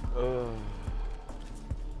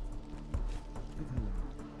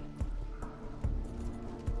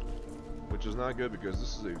 Which is not good because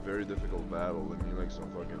this is a very difficult battle. I need like some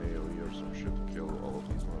fucking AoE or some shit to kill all of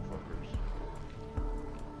these motherfuckers.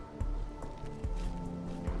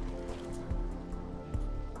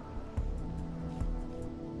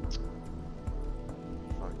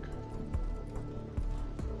 Fuck.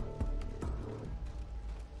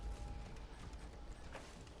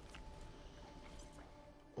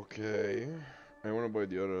 Okay. I want to buy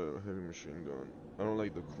the other heavy machine gun. I don't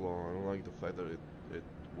like the claw. I don't like the fact that it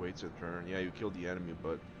waits a turn. Yeah, you kill the enemy,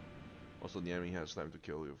 but also the enemy has time to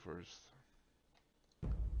kill you first.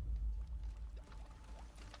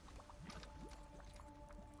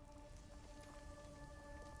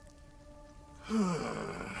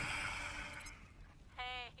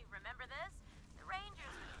 Hey, remember this? The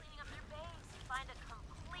Rangers were cleaning up their base to find a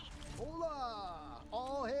complete... Hola!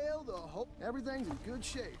 All hail the hope. Everything's in good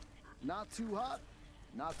shape. Not too hot,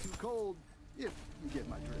 not too cold, if you get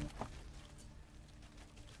my drift.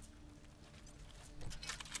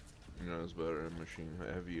 No, it's better.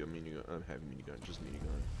 Heavy minigun, just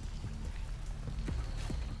minigun.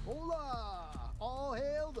 Hola! All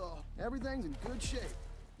hail the... Everything's in good shape.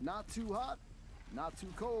 Not too hot, not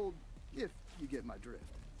too cold, if you get my drift.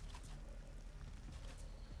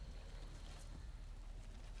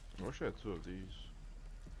 I wish I had 2 of these.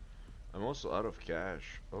 I'm also out of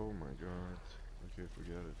cash. Oh my god. Okay,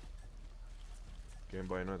 forget it. Can't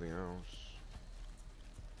buy nothing else.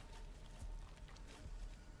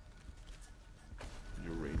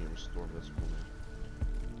 Uranium storm, that's cool.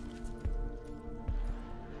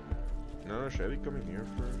 No, should I be coming here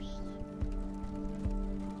first?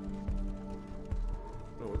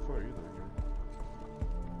 No, what for are you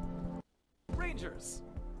there? Rangers!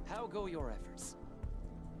 How go your efforts?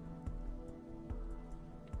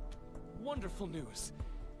 Wonderful news!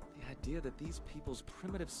 The idea that these people's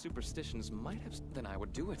primitive superstitions might have... Then I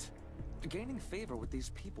would do it. Gaining favor with these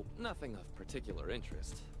people, nothing of particular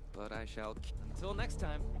interest. But I shall... Until next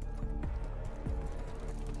time.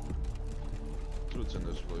 What's in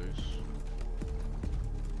this place?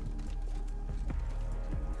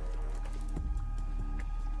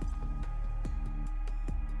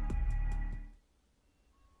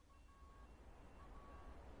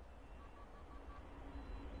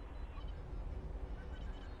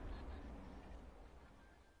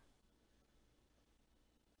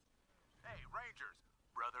 Hey, Rangers!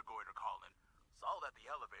 Brother Goiter calling. Saw that the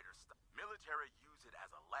elevator military used it as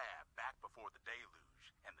a lab back before the deluge,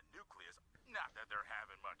 and the nucleus, not that they're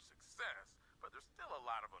having much success, but there's still a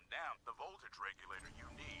lot of them down. The voltage regulator you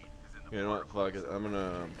need is in the... You know what, fuck it, I'm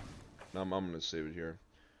gonna save it here.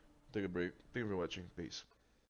 Take a break. Thank you for watching. Peace.